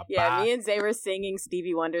 And then my me and Zay were singing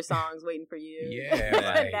Stevie Wonder songs waiting for you.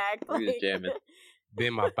 Yeah, we was jamming.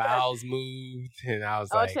 Then my bowels moved, and I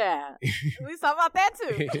was like, child. We talking about that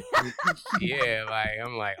too. Yeah, like,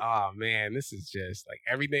 I'm like, oh man, this is just like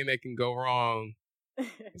everything that can go wrong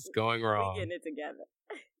is going wrong. We getting it together.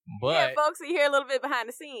 But yeah, folks, we hear a little bit behind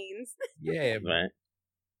the scenes. Yeah, right.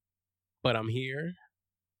 But I'm here,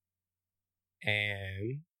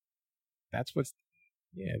 and that's what's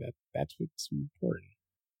important.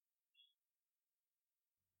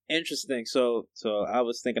 Interesting. So I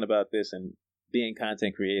was thinking about this, and being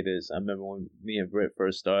content creators, I remember when me and Britt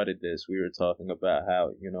first started this, we were talking about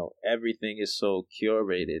how, everything is so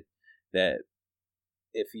curated that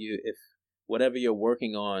if whatever you're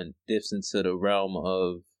working on dips into the realm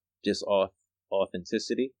of just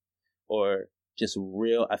authenticity or just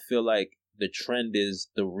real, I feel like the trend is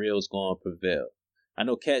the real's going to prevail. I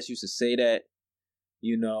know cats used to say that,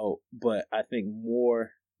 but I think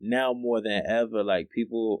more than ever, like,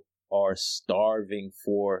 people are starving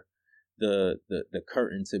for the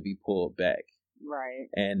curtain to be pulled back, right?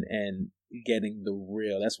 And getting the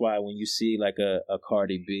real. That's why when you see like a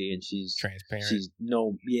Cardi B and she's transparent,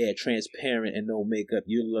 transparent and no makeup,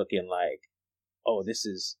 you're looking like, oh, this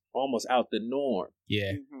is almost out the norm.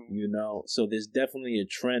 Yeah, So there's definitely a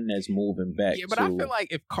trend that's moving back. Yeah, but I feel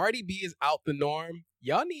like if Cardi B is out the norm,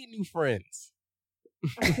 y'all need new friends.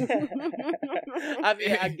 I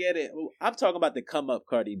mean, I get it. I'm talking about the come up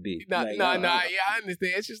Cardi B. Yeah, I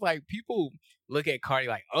understand. It's just like people look at Cardi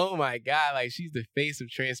like, oh my God, like she's the face of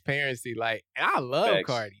transparency. Like, and I love Facts.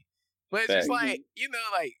 Cardi, but it's just like,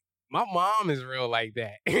 like my mom is real like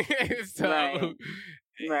that. So,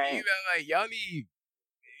 right. Like y'all need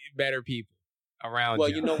better people around. Well,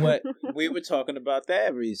 y'all. you know what? We were talking about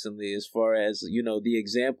that recently, as far as, the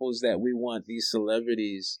examples that we want these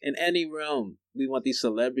celebrities in any realm. We want these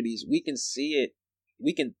celebrities. We can see it.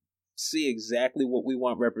 We can see exactly what we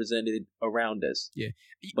want represented around us. Yeah.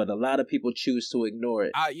 But a lot of people choose to ignore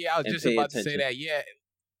it. I was just about to say that. Yeah.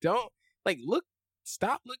 Don't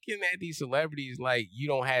stop looking at these celebrities like you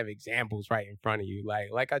don't have examples right in front of you.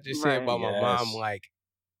 Like I just said about my mom, like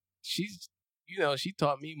she's, she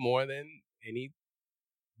taught me more than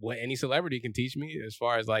any celebrity can teach me as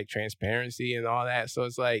far as like transparency and all that. So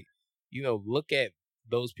it's like, look at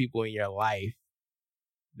those people in your life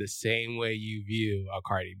the same way you view a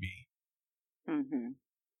Cardi B. Mm-hmm.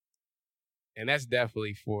 And that's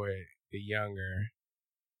definitely for the younger.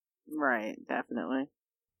 Right, definitely.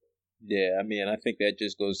 Yeah, I mean, I think that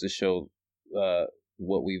just goes to show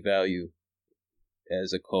what we value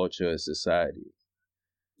as a culture, as society.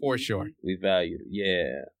 For sure. We value,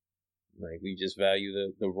 like we just value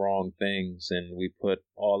the wrong things, and we put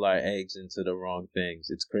all our eggs into the wrong things.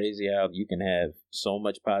 It's crazy how you can have so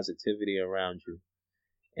much positivity around you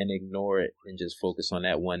and ignore it and just focus on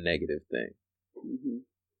that one negative thing. Mm-hmm.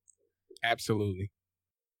 Absolutely.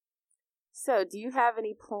 So, do you have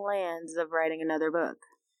any plans of writing another book?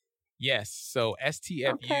 Yes. So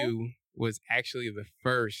STFU was actually the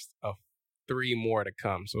first of 3 more to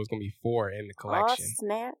come. So it's going to be 4 in the collection. Oh,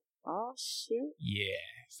 snap. Oh, shit. Yeah.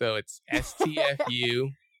 So it's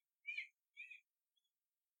STFU.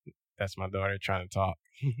 That's my daughter trying to talk.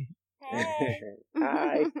 Hey.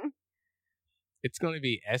 Hi. It's going to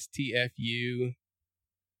be STFU.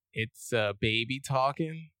 It's baby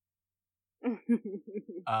talking. And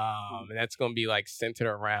that's going to be like centered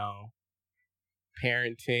around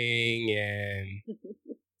parenting and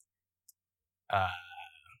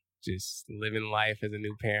just living life as a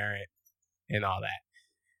new parent and all that.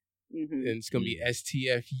 Mm-hmm. And it's going to be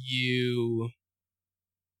STFU.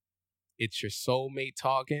 It's your soulmate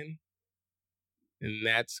talking. And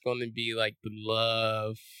that's going to be like the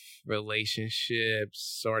love, relationships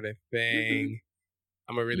sort of thing. Mm-hmm.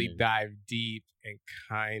 I'm going to really dive deep and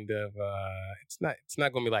kind of, it's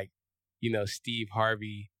not going to be like, Steve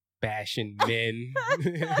Harvey bashing men.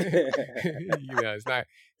 It's not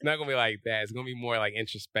going to be like that. It's going to be more like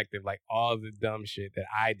introspective, like all the dumb shit that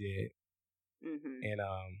I did. Mm-hmm. And,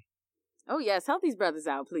 oh, yes. Help these brothers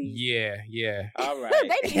out, please. Yeah. All right.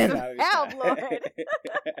 They need some help, Lord.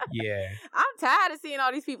 Yeah. I'm tired of seeing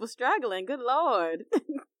all these people struggling. Good Lord.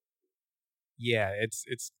 Yeah, it's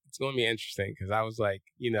going to be interesting because I was like,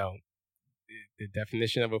 the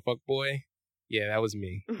definition of a fuckboy, Yeah, that was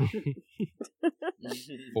me.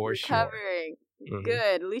 For sure. Recovering.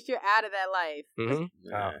 Good. At least you're out of that life.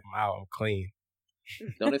 I'm clean.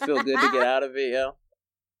 Don't it feel good to get out of it, yo?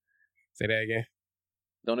 Say that again.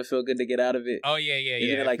 Don't it feel good to get out of it? Oh, yeah.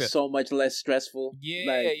 Isn't it like so much less stressful?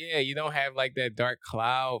 Yeah, yeah. You don't have like that dark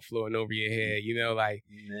cloud floating over your head. You know, like,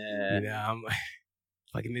 I'm like,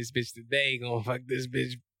 fucking this bitch today, gonna fuck this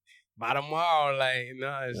bitch by tomorrow. Like,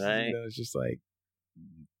 no, it's just like,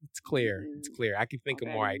 it's clear. It's clear. I can think of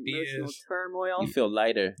more ideas. Turmoil. You feel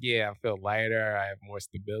lighter. Yeah, I feel lighter. I have more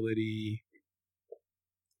stability.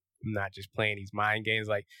 I'm not just playing these mind games.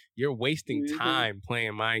 Like, you're wasting time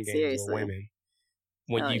playing mind games with women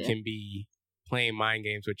when you can be playing mind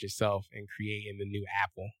games with yourself and creating the new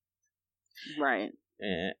Apple. Right.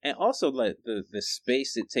 And also, like, the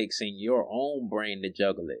space it takes in your own brain to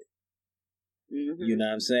juggle it. You know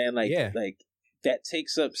what I'm saying? Like, like that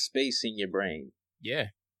takes up space in your brain. Yeah.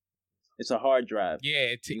 It's a hard drive.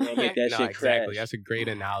 Yeah. You gonna make that shit crash. That's a great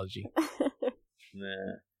analogy.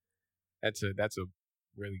 Nah. That's a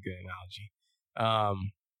really good analogy.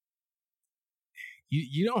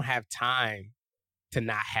 You don't have time to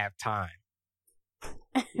not have time.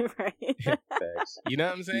 Right. You know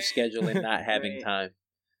what I'm saying? You scheduling not having time.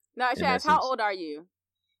 No, Shaz, how old are you?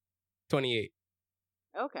 28.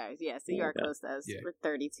 Okay, yeah, so you are close to us. We're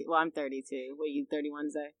 32. Well, I'm 32. What are you,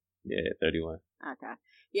 31, Zay? Yeah, 31. Okay.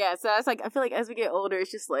 Yeah, so it's like, I feel like as we get older,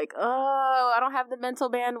 it's just like, oh, I don't have the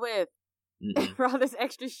mental bandwidth for all this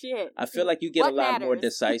extra shit. I feel like you get a lot more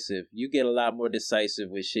decisive. You get a lot more decisive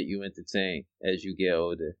with shit you entertain as you get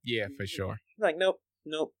older. Yeah, for sure. Like, nope,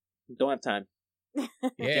 don't have time.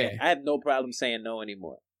 Yeah. I have no problem saying no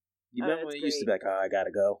anymore. You remember when it used to be like, oh, I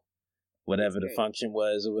gotta go. Whatever the function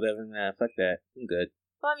was or whatever. Nah, fuck that. I'm good.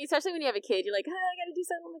 Well, I mean, especially when you have a kid, you're like, oh, I gotta do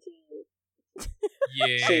something with my kid.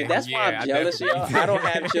 Yeah. See, that's why I'm jealous of y'all. I don't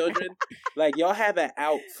have children. Like, y'all have an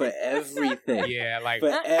out for everything. Yeah, like,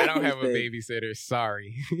 I don't have a babysitter.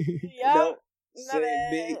 Sorry. Yep.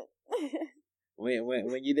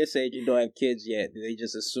 When you're this age, you don't have kids yet. They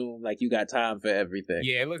just assume like you got time for everything.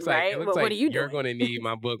 Yeah, it looks like you're going to need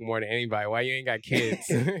my book more than anybody. Why you ain't got kids?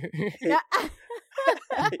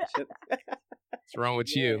 What's wrong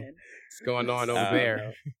with you? What's going on over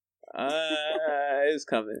there? It's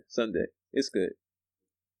coming someday. It's good.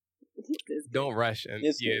 Don't rush.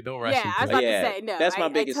 Don't rush. Yeah, I was about to say, no. That's my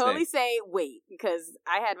biggest thing. I totally say wait, because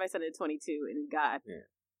I had my son at 22 and God. Yeah.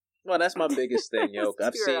 Well, that's my biggest thing, yo.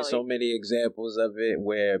 I've seen so many examples of it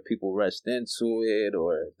where people rushed into it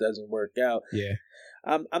or it doesn't work out. Yeah.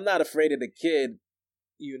 I'm not afraid of the kid,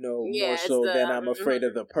 more so than I'm afraid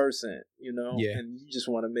of the person, Yeah. And you just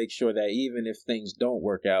want to make sure that even if things don't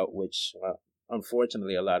work out, which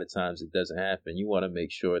unfortunately a lot of times it doesn't happen, you want to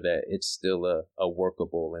make sure that it's still a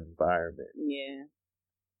workable environment. Yeah.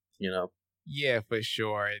 Yeah, for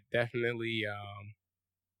sure. It definitely,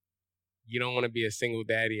 you don't want to be a single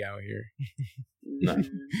daddy out here. No.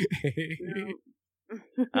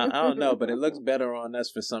 I don't know, but it looks better on us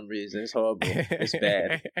for some reason. It's horrible. It's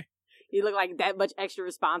bad. You look like that much extra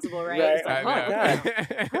responsible, right? Right. It's like,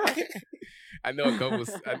 God. I know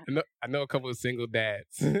a couple of single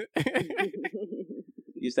dads.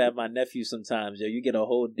 Used to have my nephew sometimes. Yo, you get a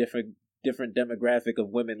whole different demographic of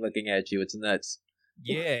women looking at you. It's nuts.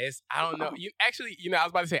 Yeah, I don't know. I was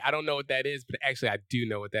about to say I don't know what that is, but actually I do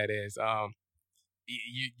know what that is.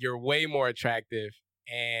 You're way more attractive,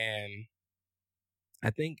 and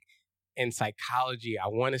I think in psychology, I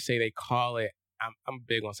want to say they call it. I'm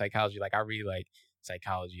big on psychology. Like I read like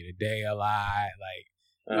Psychology Today a lot.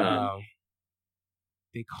 Like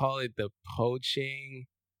they call it the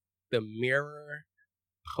mirror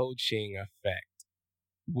poaching effect,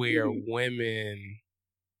 where women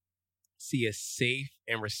see a safe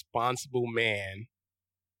and responsible man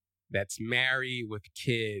that's married with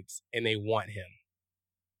kids and they want him.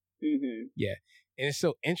 Mm-hmm. Yeah. And it's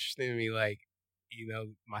so interesting to me, like,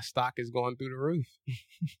 my stock is going through the roof.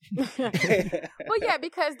 Well, yeah,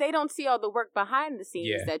 because they don't see all the work behind the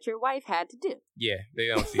scenes that your wife had to do. Yeah, they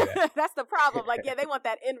don't see that. That's the problem. Like, they want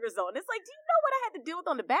that end result. And it's like, do you know what I had to deal with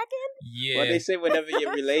on the back end? Yeah. Well, they say whenever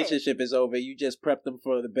your relationship is over, you just prep them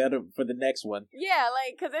for the next one. Yeah,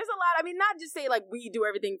 like, because there's a lot. I mean, not just say like we do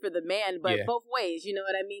everything for the man, but both ways. You know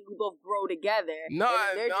what I mean? We both grow together. You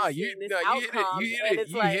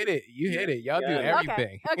hit it. Y'all do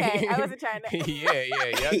everything. Okay, I wasn't trying to. Yeah,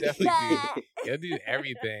 y'all definitely do. Y'all do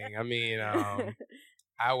everything. I mean,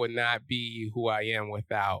 I would not be who I am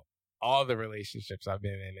without all the relationships I've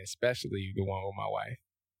been in, especially the one with my wife.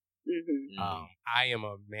 Mm-hmm. I am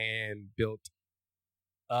a man built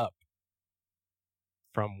up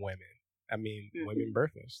from women. I mean, women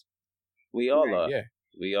birth us. We all are. Yeah.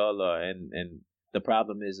 We all are, and the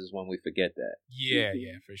problem is when we forget that. Yeah,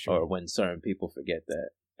 yeah, for sure. Or when certain people forget that.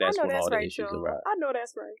 That's when all the issues arise. I know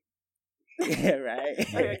that's right. Yeah, right.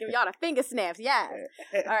 Okay, give y'all the finger snaps, yes.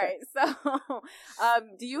 All right, so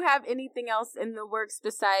do you have anything else in the works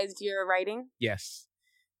besides your writing? Yes.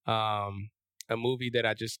 A movie that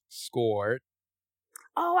I just scored.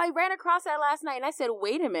 Oh, I ran across that last night and I said,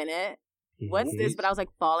 wait a minute, what's this? But I was like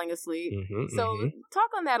falling asleep. So talk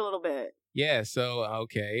on that a little bit. Yeah, so,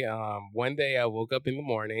 okay. One day I woke up in the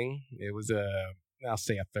morning. It was I'll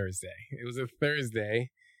say a Thursday. It was a Thursday.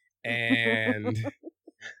 And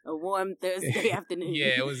a warm Thursday afternoon.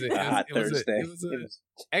 Yeah, it was a Thursday.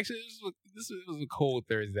 Actually, this was a cold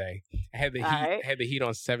Thursday. I had the heat. Had the heat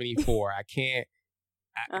on 74. I can't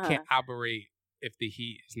operate if the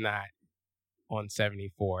heat is not on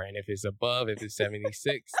 74, and if it's above, if it's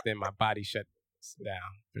 76, then my body shuts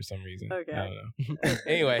down for some reason. Okay. I don't know.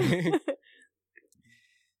 Anyway,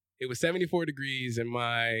 it was 74 degrees in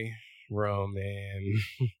my room, and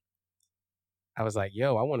I was like,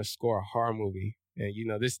 "Yo, I want to score a horror movie." And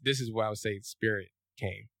this is where I would say spirit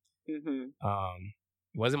came. It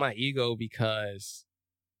wasn't my ego because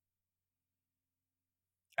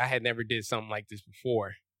I had never did something like this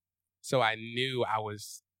before, so I knew I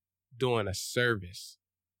was doing a service.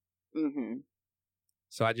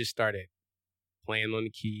 So I just started playing on the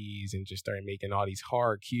keys and just started making all these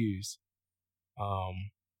hard cues.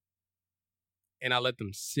 And I let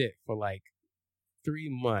them sit for like 3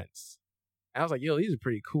 months. I was like, yo, these are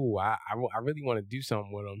pretty cool. I really want to do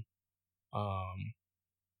something with them.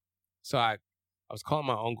 So I was calling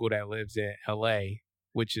my uncle that lives in LA,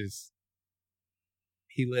 which is,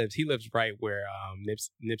 he lives right where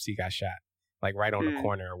Nipsey got shot. Like right on the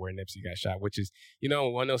corner where Nipsey got shot, which is,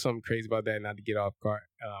 want to know something crazy about that, not to get off guard.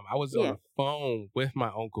 I was on the phone with my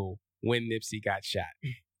uncle when Nipsey got shot.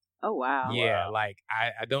 Oh, wow. Yeah, like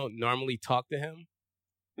I don't normally talk to him.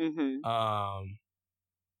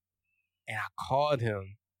 And I called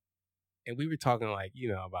him and we were talking like,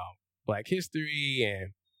 about Black history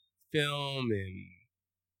and film and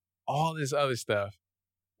all this other stuff.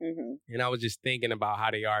 And I was just thinking about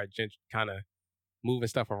how they are kind of moving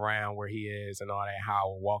stuff around where he is and all that, how I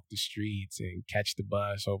would walk the streets and catch the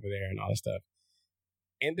bus over there and all that stuff.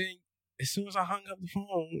 And then as soon as I hung up the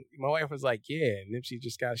phone, my wife was like, yeah, Nipsey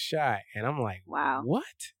just got shot. And I'm like, wow, what?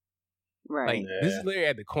 Right. Like, this is literally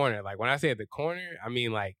at the corner. Like, when I say at the corner, I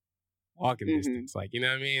mean, like, walking distance. Like, you know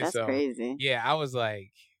what I mean? That's crazy. Yeah, I was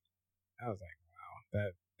like, wow,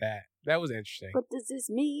 that was interesting. What does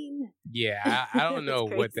this mean? Yeah, I don't know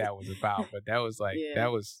what that was about, but that was like,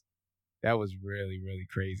 that was really, really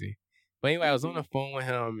crazy. But anyway, I was on the phone with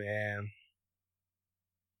him, and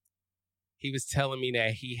he was telling me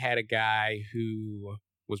that he had a guy who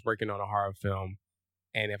was working on a horror film,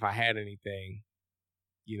 and if I had anything,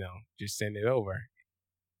 just send it over.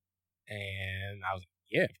 And I was like,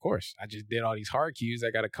 yeah, of course. I just did all these horror cues.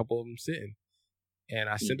 I got a couple of them sitting. And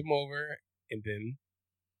I sent them over, and then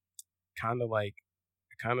kind of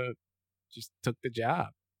just took the job.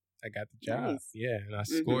 I got the job. Nice. Yeah, and I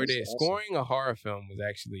scored it. Awesome. Scoring a horror film was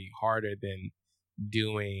actually harder than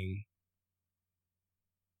doing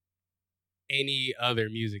any other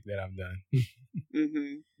music that I've done.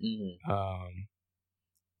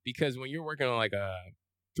 Because when you're working on like a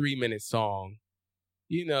 3-minute song,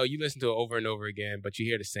 you listen to it over and over again, but you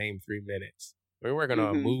hear the same 3 minutes. When you're working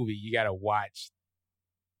on a movie, you got to watch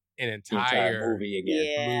an entire movie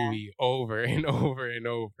again. Movie over and over and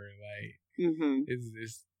over. Like,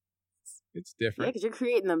 it's different. Yeah, because you're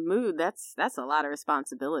creating the mood. That's a lot of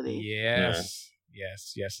responsibility. Yes,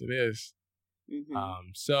 it is.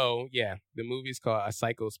 So yeah, the movie's called A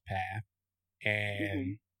Psycho's Path,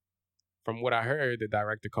 and from what I heard, the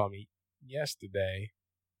director called me yesterday,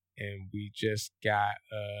 and we just got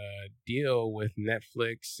a deal with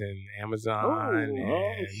Netflix and Amazon.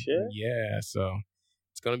 Oh shit! Yeah, so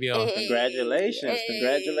it's gonna be on. Congratulations,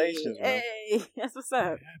 congratulations, man. Hey, that's what's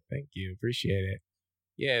up. Yeah, thank you, appreciate it.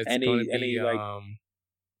 Yeah, it's gonna be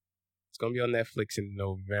it's gonna be on Netflix in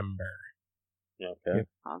November. Okay.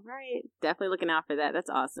 All right. Definitely looking out for that. That's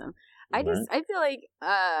awesome. I feel like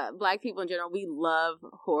Black people in general, we love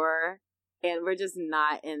horror, and we're just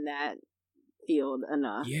not in that field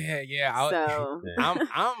enough. Yeah. So I'm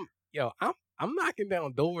knocking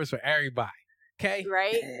down doors for everybody. Okay.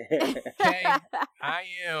 Right. Okay. I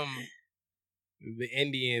am the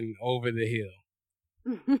Indian over the hill.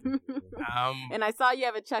 And I saw you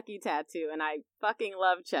have a Chucky tattoo, and I fucking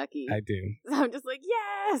love Chucky. I do. So I'm just like,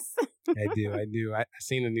 yes. I do. I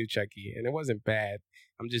seen a new Chucky, and it wasn't bad.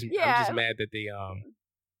 I'm just mad that they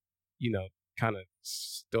kind of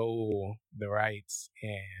stole the rights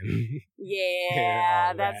and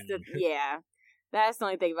yeah, that's the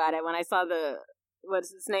only thing about it. When I saw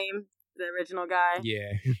what's his name, the original guy,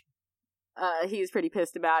 he was pretty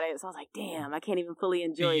pissed about it. So I was like, damn, I can't even fully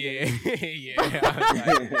enjoy this.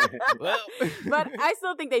 Well, but I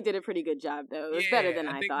still think they did a pretty good job, though. It was better than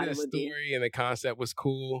I thought it would be. The story and the concept was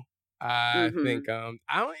cool. I think I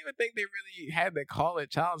don't even think they really had to call it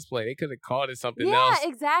Child's Play. They could have called it something else. Yeah,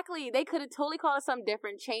 exactly. They could have totally called it something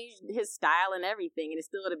different, changed his style and everything, and it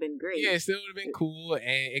still would have been great. Yeah, it still would have been cool, and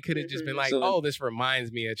it could have just been like, oh, this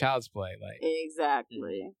reminds me of Child's Play. Like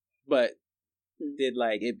exactly. But did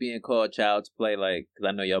it being called Child's Play, because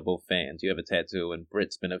I know y'all both fans. You have a tattoo, and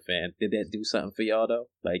Britt's been a fan. Did that do something for y'all though?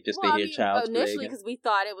 To hear Child's Play initially, because we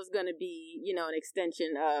thought it was going to be, an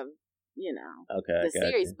extension of, the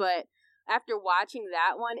series, but after watching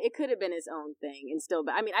that one, it could have been its own thing and still.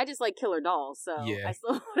 I mean, I just like Killer Dolls, so I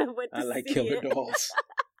still would have went to see it. I like Killer Dolls.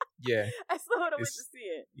 Yeah, I still would have went to see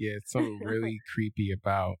it. Yeah, it's something really creepy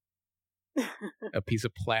about a piece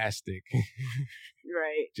of plastic,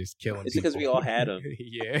 right? Just killing. It's because we all had them.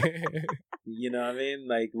 Yeah, you know what I mean.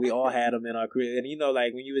 We all had them in our career, and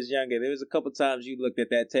when you was younger, there was a couple times you looked at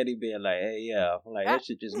that teddy bear hey, that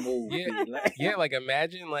should just move. Yeah,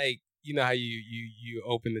 imagine you know how you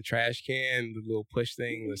open the trash can, the little push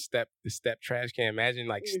thing, the step trash can. Imagine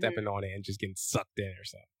stepping on it and just getting sucked in or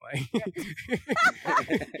something.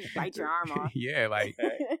 Bite your arm off. Yeah,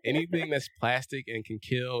 anything that's plastic and can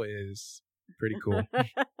kill is pretty cool. Oh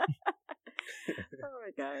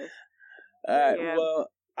my gosh. All right. Yeah. Well,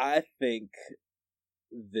 I think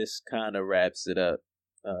this kind of wraps it up.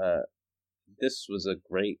 This was a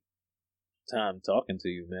great time talking to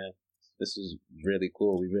you, man. This was really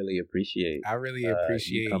cool. We really appreciate. I really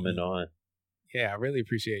appreciate you coming on. Yeah, I really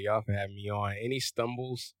appreciate y'all for having me on. Any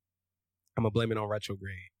stumbles, I'm gonna blame it on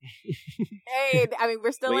retrograde. Hey, I mean,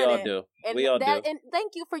 we're still in it. Do. And we all do. And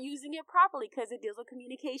thank you for using it properly because it deals with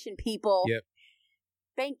communication, people. Yep.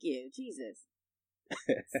 Thank you, Jesus.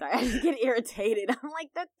 Sorry, I just get irritated. I'm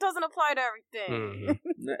like, that doesn't apply to everything.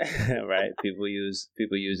 Mm-hmm. Right. People use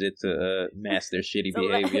it to mask their shitty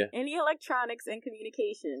behavior. Any electronics and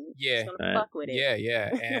communication. Yeah. Just gonna fuck with it. Yeah.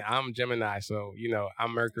 And I'm Gemini, so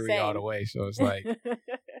I'm Mercury all the way. So it's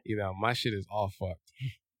my shit is all fucked.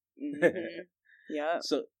 Mm-hmm. Yeah.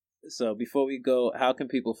 So before we go, how can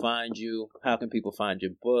people find you? How can people find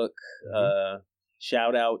your book?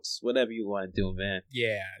 Shout outs, whatever you want to do, man.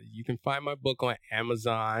 Yeah, you can find my book on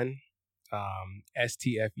Amazon.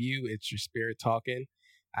 STFU, It's Your Spirit Talking.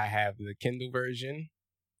 I have the Kindle version,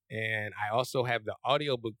 and I also have the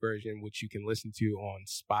audiobook version, which you can listen to on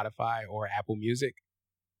Spotify or Apple Music.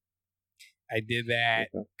 I did that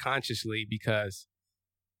consciously because,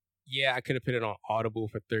 I could have put it on Audible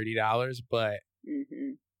for $30, but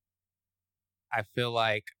I feel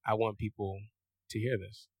like I want people to hear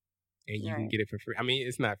this. And you can get it for free. I mean,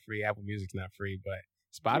 it's not free. Apple Music's not free, but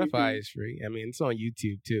Spotify is free. I mean, it's on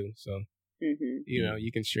YouTube too. So,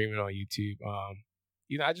 you can stream it on YouTube.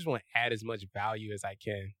 I just want to add as much value as I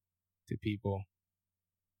can to people.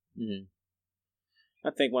 Mm-hmm.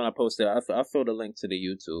 I think when I post it, I'll throw the link to the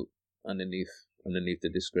YouTube underneath the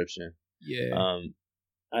description. Yeah.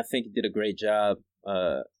 I think you did a great job.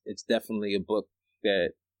 It's definitely a book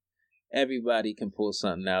that everybody can pull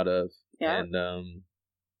something out of. Yeah. And,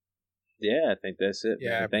 I think that's it.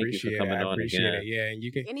 Yeah, thank you for coming on again. It. Yeah, and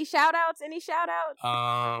you can. Any shout outs? Shout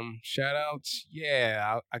outs.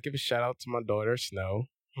 Yeah, I'll give a shout out to my daughter Snow.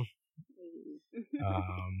 To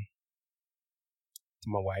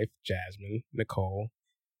my wife Jasmine Nicole.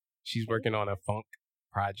 She's working on a funk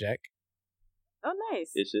project. Oh,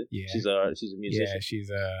 nice. Is she? Yeah. She's a musician.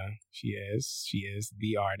 Yeah, she is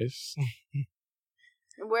the artist.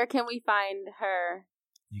 Where can we find her?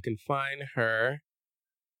 You can find her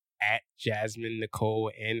at Jasmine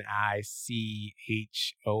Nicole NICHOL,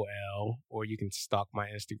 or you can stalk my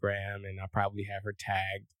Instagram and I'll probably have her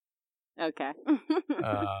tagged. Okay.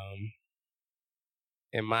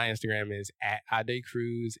 And my Instagram is at Ade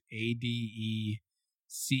Cruz, ADECRUSE.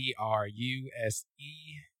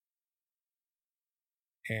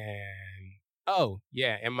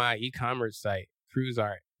 And my e-commerce site,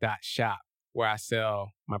 cruzart.shop, where I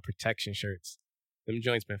sell my protection shirts. Them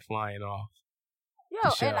joints been flying off. Yo,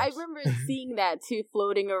 and I remember seeing that too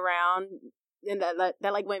floating around, and that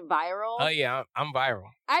went viral. Oh yeah, I'm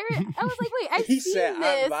viral. I was like, wait, I've seen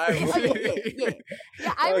this. I'm viral.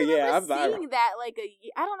 Yeah. I remember seeing that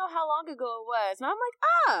I don't know how long ago it was, and I'm like,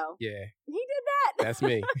 oh, yeah, he did that. That's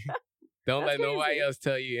me. Don't let nobody else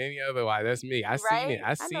tell you any otherwise. That's me. I seen it.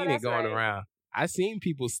 I seen it going around. I seen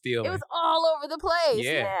people stealing. It was all over the place.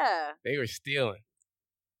 Yeah. They were stealing.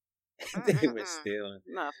 They were stealing.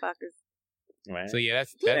 Motherfuckers. Right. So yeah,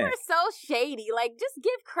 that's You were so shady. Like, just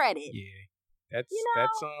give credit. Yeah,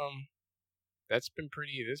 that's been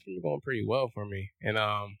going pretty well for me. And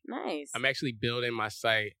nice. I'm actually building my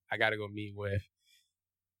site. I got to go meet with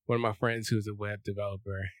one of my friends who's a web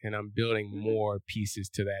developer, and I'm building more pieces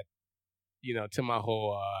to that. You know, to my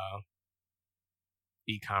whole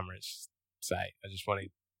e-commerce site. I just want to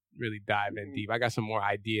really dive in deep. I got some more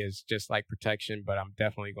ideas, just like protection, but I'm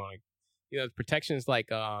definitely going to, you know, protection is like,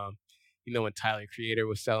 you know, when Tyler Creator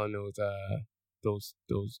was selling those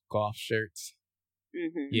golf shirts.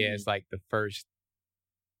 Mm-hmm. Yeah, it's like the first.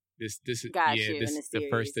 This is the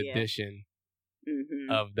first edition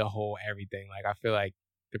of the whole everything. Like, I feel like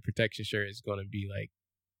the protection shirt is going to be like,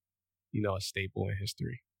 you know, a staple in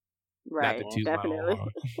history. Right, not to toot definitely.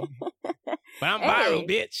 But I'm viral,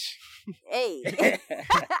 bitch. Hey.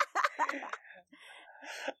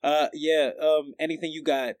 Anything you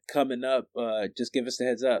got coming up, just give us the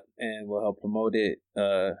heads up and we'll help promote it.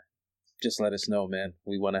 Just let us know, man.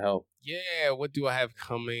 We want to help. Yeah, what do I have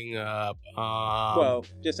coming up? Well,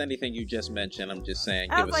 just anything you just mentioned. I'm just saying,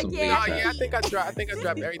 give us some lead time. I think I dropped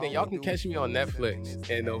everything. Y'all can catch me on Netflix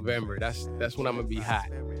in November. That's when I'm gonna be hot.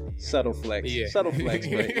 Subtle flex. Yeah. Subtle flex,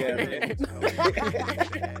 but yeah, man.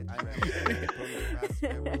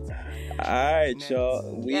 All right,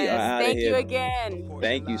 y'all. We are out of here. Thank you again.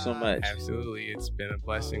 Thank you so much. Absolutely. It's been a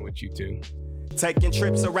blessing with you too. Taking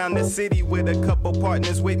trips around the city with a couple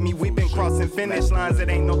partners with me. We've been crossing finish lines. It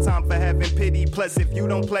ain't no time for having pity. Plus, if you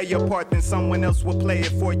don't play your part, then someone else will play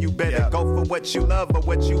it for you. Better go for what you love, or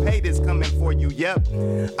what you hate is coming for you. Yep.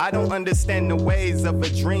 I don't understand the ways of a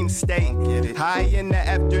dream state. High in the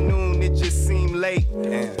afternoon, it just seemed late.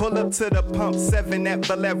 Pull up to the pump 7 at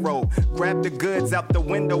Valero. Grab the goods out the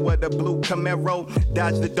window of the blue Camaro.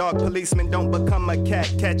 Dodge the dog policeman, don't become a cat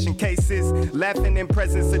catching cases. Laughing in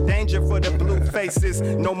presence of danger for the blue faces.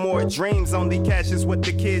 No more dreams, only cash is what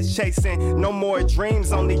the kids chasing. No more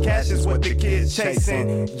dreams, only cash is what the kids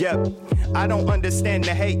chasing. Yep, I don't understand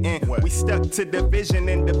the hating. We stuck to the vision,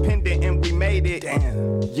 independent, and we made it.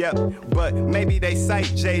 Yep, but maybe they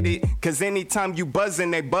sight jaded. Cause anytime you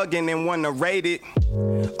buzzing, they bugging and wanna rate it.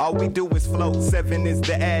 All we do is float, 7 is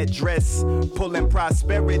the address. Pulling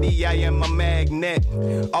prosperity, I am a magnet.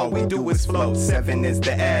 All we do is float, 7 is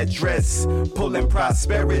the address. Pulling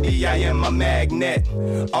prosperity, I am a magnet.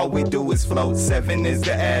 All we do is float, 7 is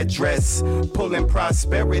the address. Pulling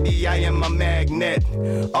prosperity, I am a magnet.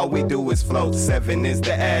 All we do is float, 7 is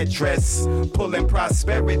the address. Pulling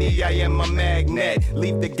prosperity, I am a magnet.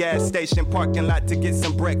 Leave the gas station parking lot to get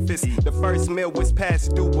some breakfast. The first meal was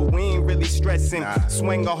past due, but we ain't really stressing.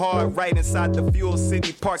 Swing a hard right inside the Fuel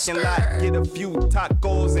City parking lot. Get a few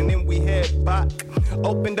tacos and then we head back.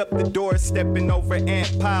 Opened up the door, stepping over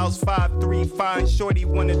ant piles. 5'3", fine shorty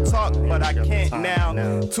wanna talk, but I can't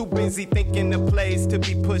now. Too busy thinking of plays to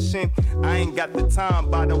be pushing. I ain't got the time,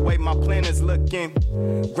 by the way my plan is looking.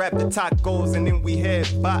 Grab the tacos and then we head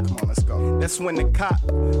back. Come on, let's go. That's when the cop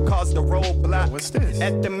caused the roadblock. What's this?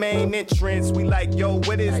 At the main entrance, we like, yo,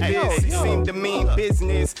 what is this? He seemed to mean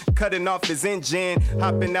business, cutting off his engine,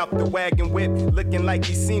 hopping out the wagon whip, looking like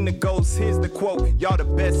he seen the ghost. Here's the quote: y'all the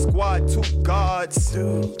best squad, 2 guards.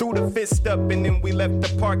 Threw the fist up and then we left the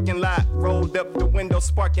parking lot. Rolled up the window,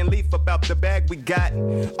 sparking leaf about the bag we got.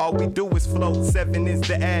 All we do is float, 7 is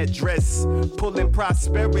the address. Pulling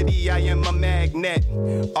prosperity, I am a magnet.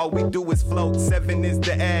 All we do is float, 7 is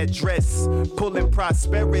the address. Pulling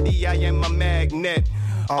prosperity, I am a magnet.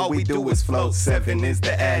 All we do is float, 7 is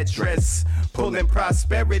the address. Pulling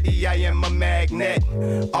prosperity, I am a magnet.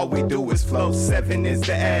 All we do is float, 7 is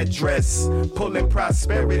the address. Pulling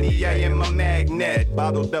prosperity, I am a magnet.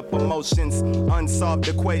 Bottled up emotions, unsolved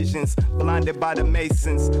equations. Blinded by the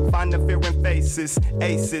masons, find the fear in faces.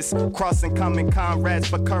 Aces, crossing common comrades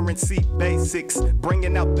for currency basics.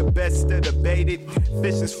 Bringing out the best of the baited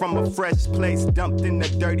fishes from a fresh place, dumped in the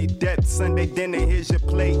dirty depths. Sunday dinner, here's your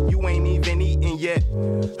plate, you ain't even eaten yet.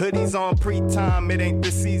 Hoodies on pre-time, it ain't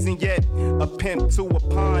the season yet. A pimp to a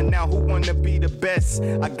pawn, now who wanna be the best?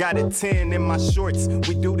 I got a 10 in my shorts.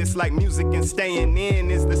 We do this like music and staying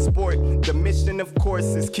in is the sport. The mission, of course,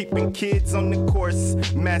 is keeping kids on the course.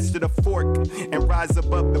 Master the fork and rise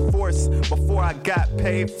above the force. Before I got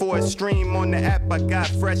paid for a stream on the app, I got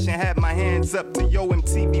fresh and had my hands up to Yo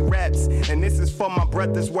MTV Raps. And this is for my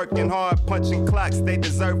brothers working hard, punching clocks. They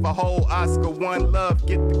deserve a whole Oscar. One love,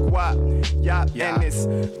 get the guap. Yop, and it's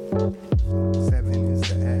 7 is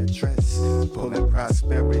the edge. address. Pulling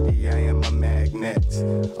prosperity, I am a magnet.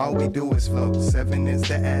 All we do is float, 7 is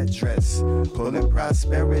the address. Pulling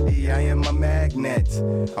prosperity, I am a magnet.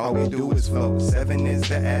 All we do is float, 7 is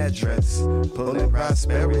the address. Pulling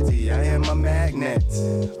prosperity, I am a magnet.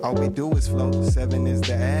 All we do is float, 7 is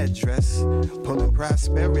the address. Pulling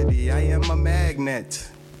prosperity, I am a magnet.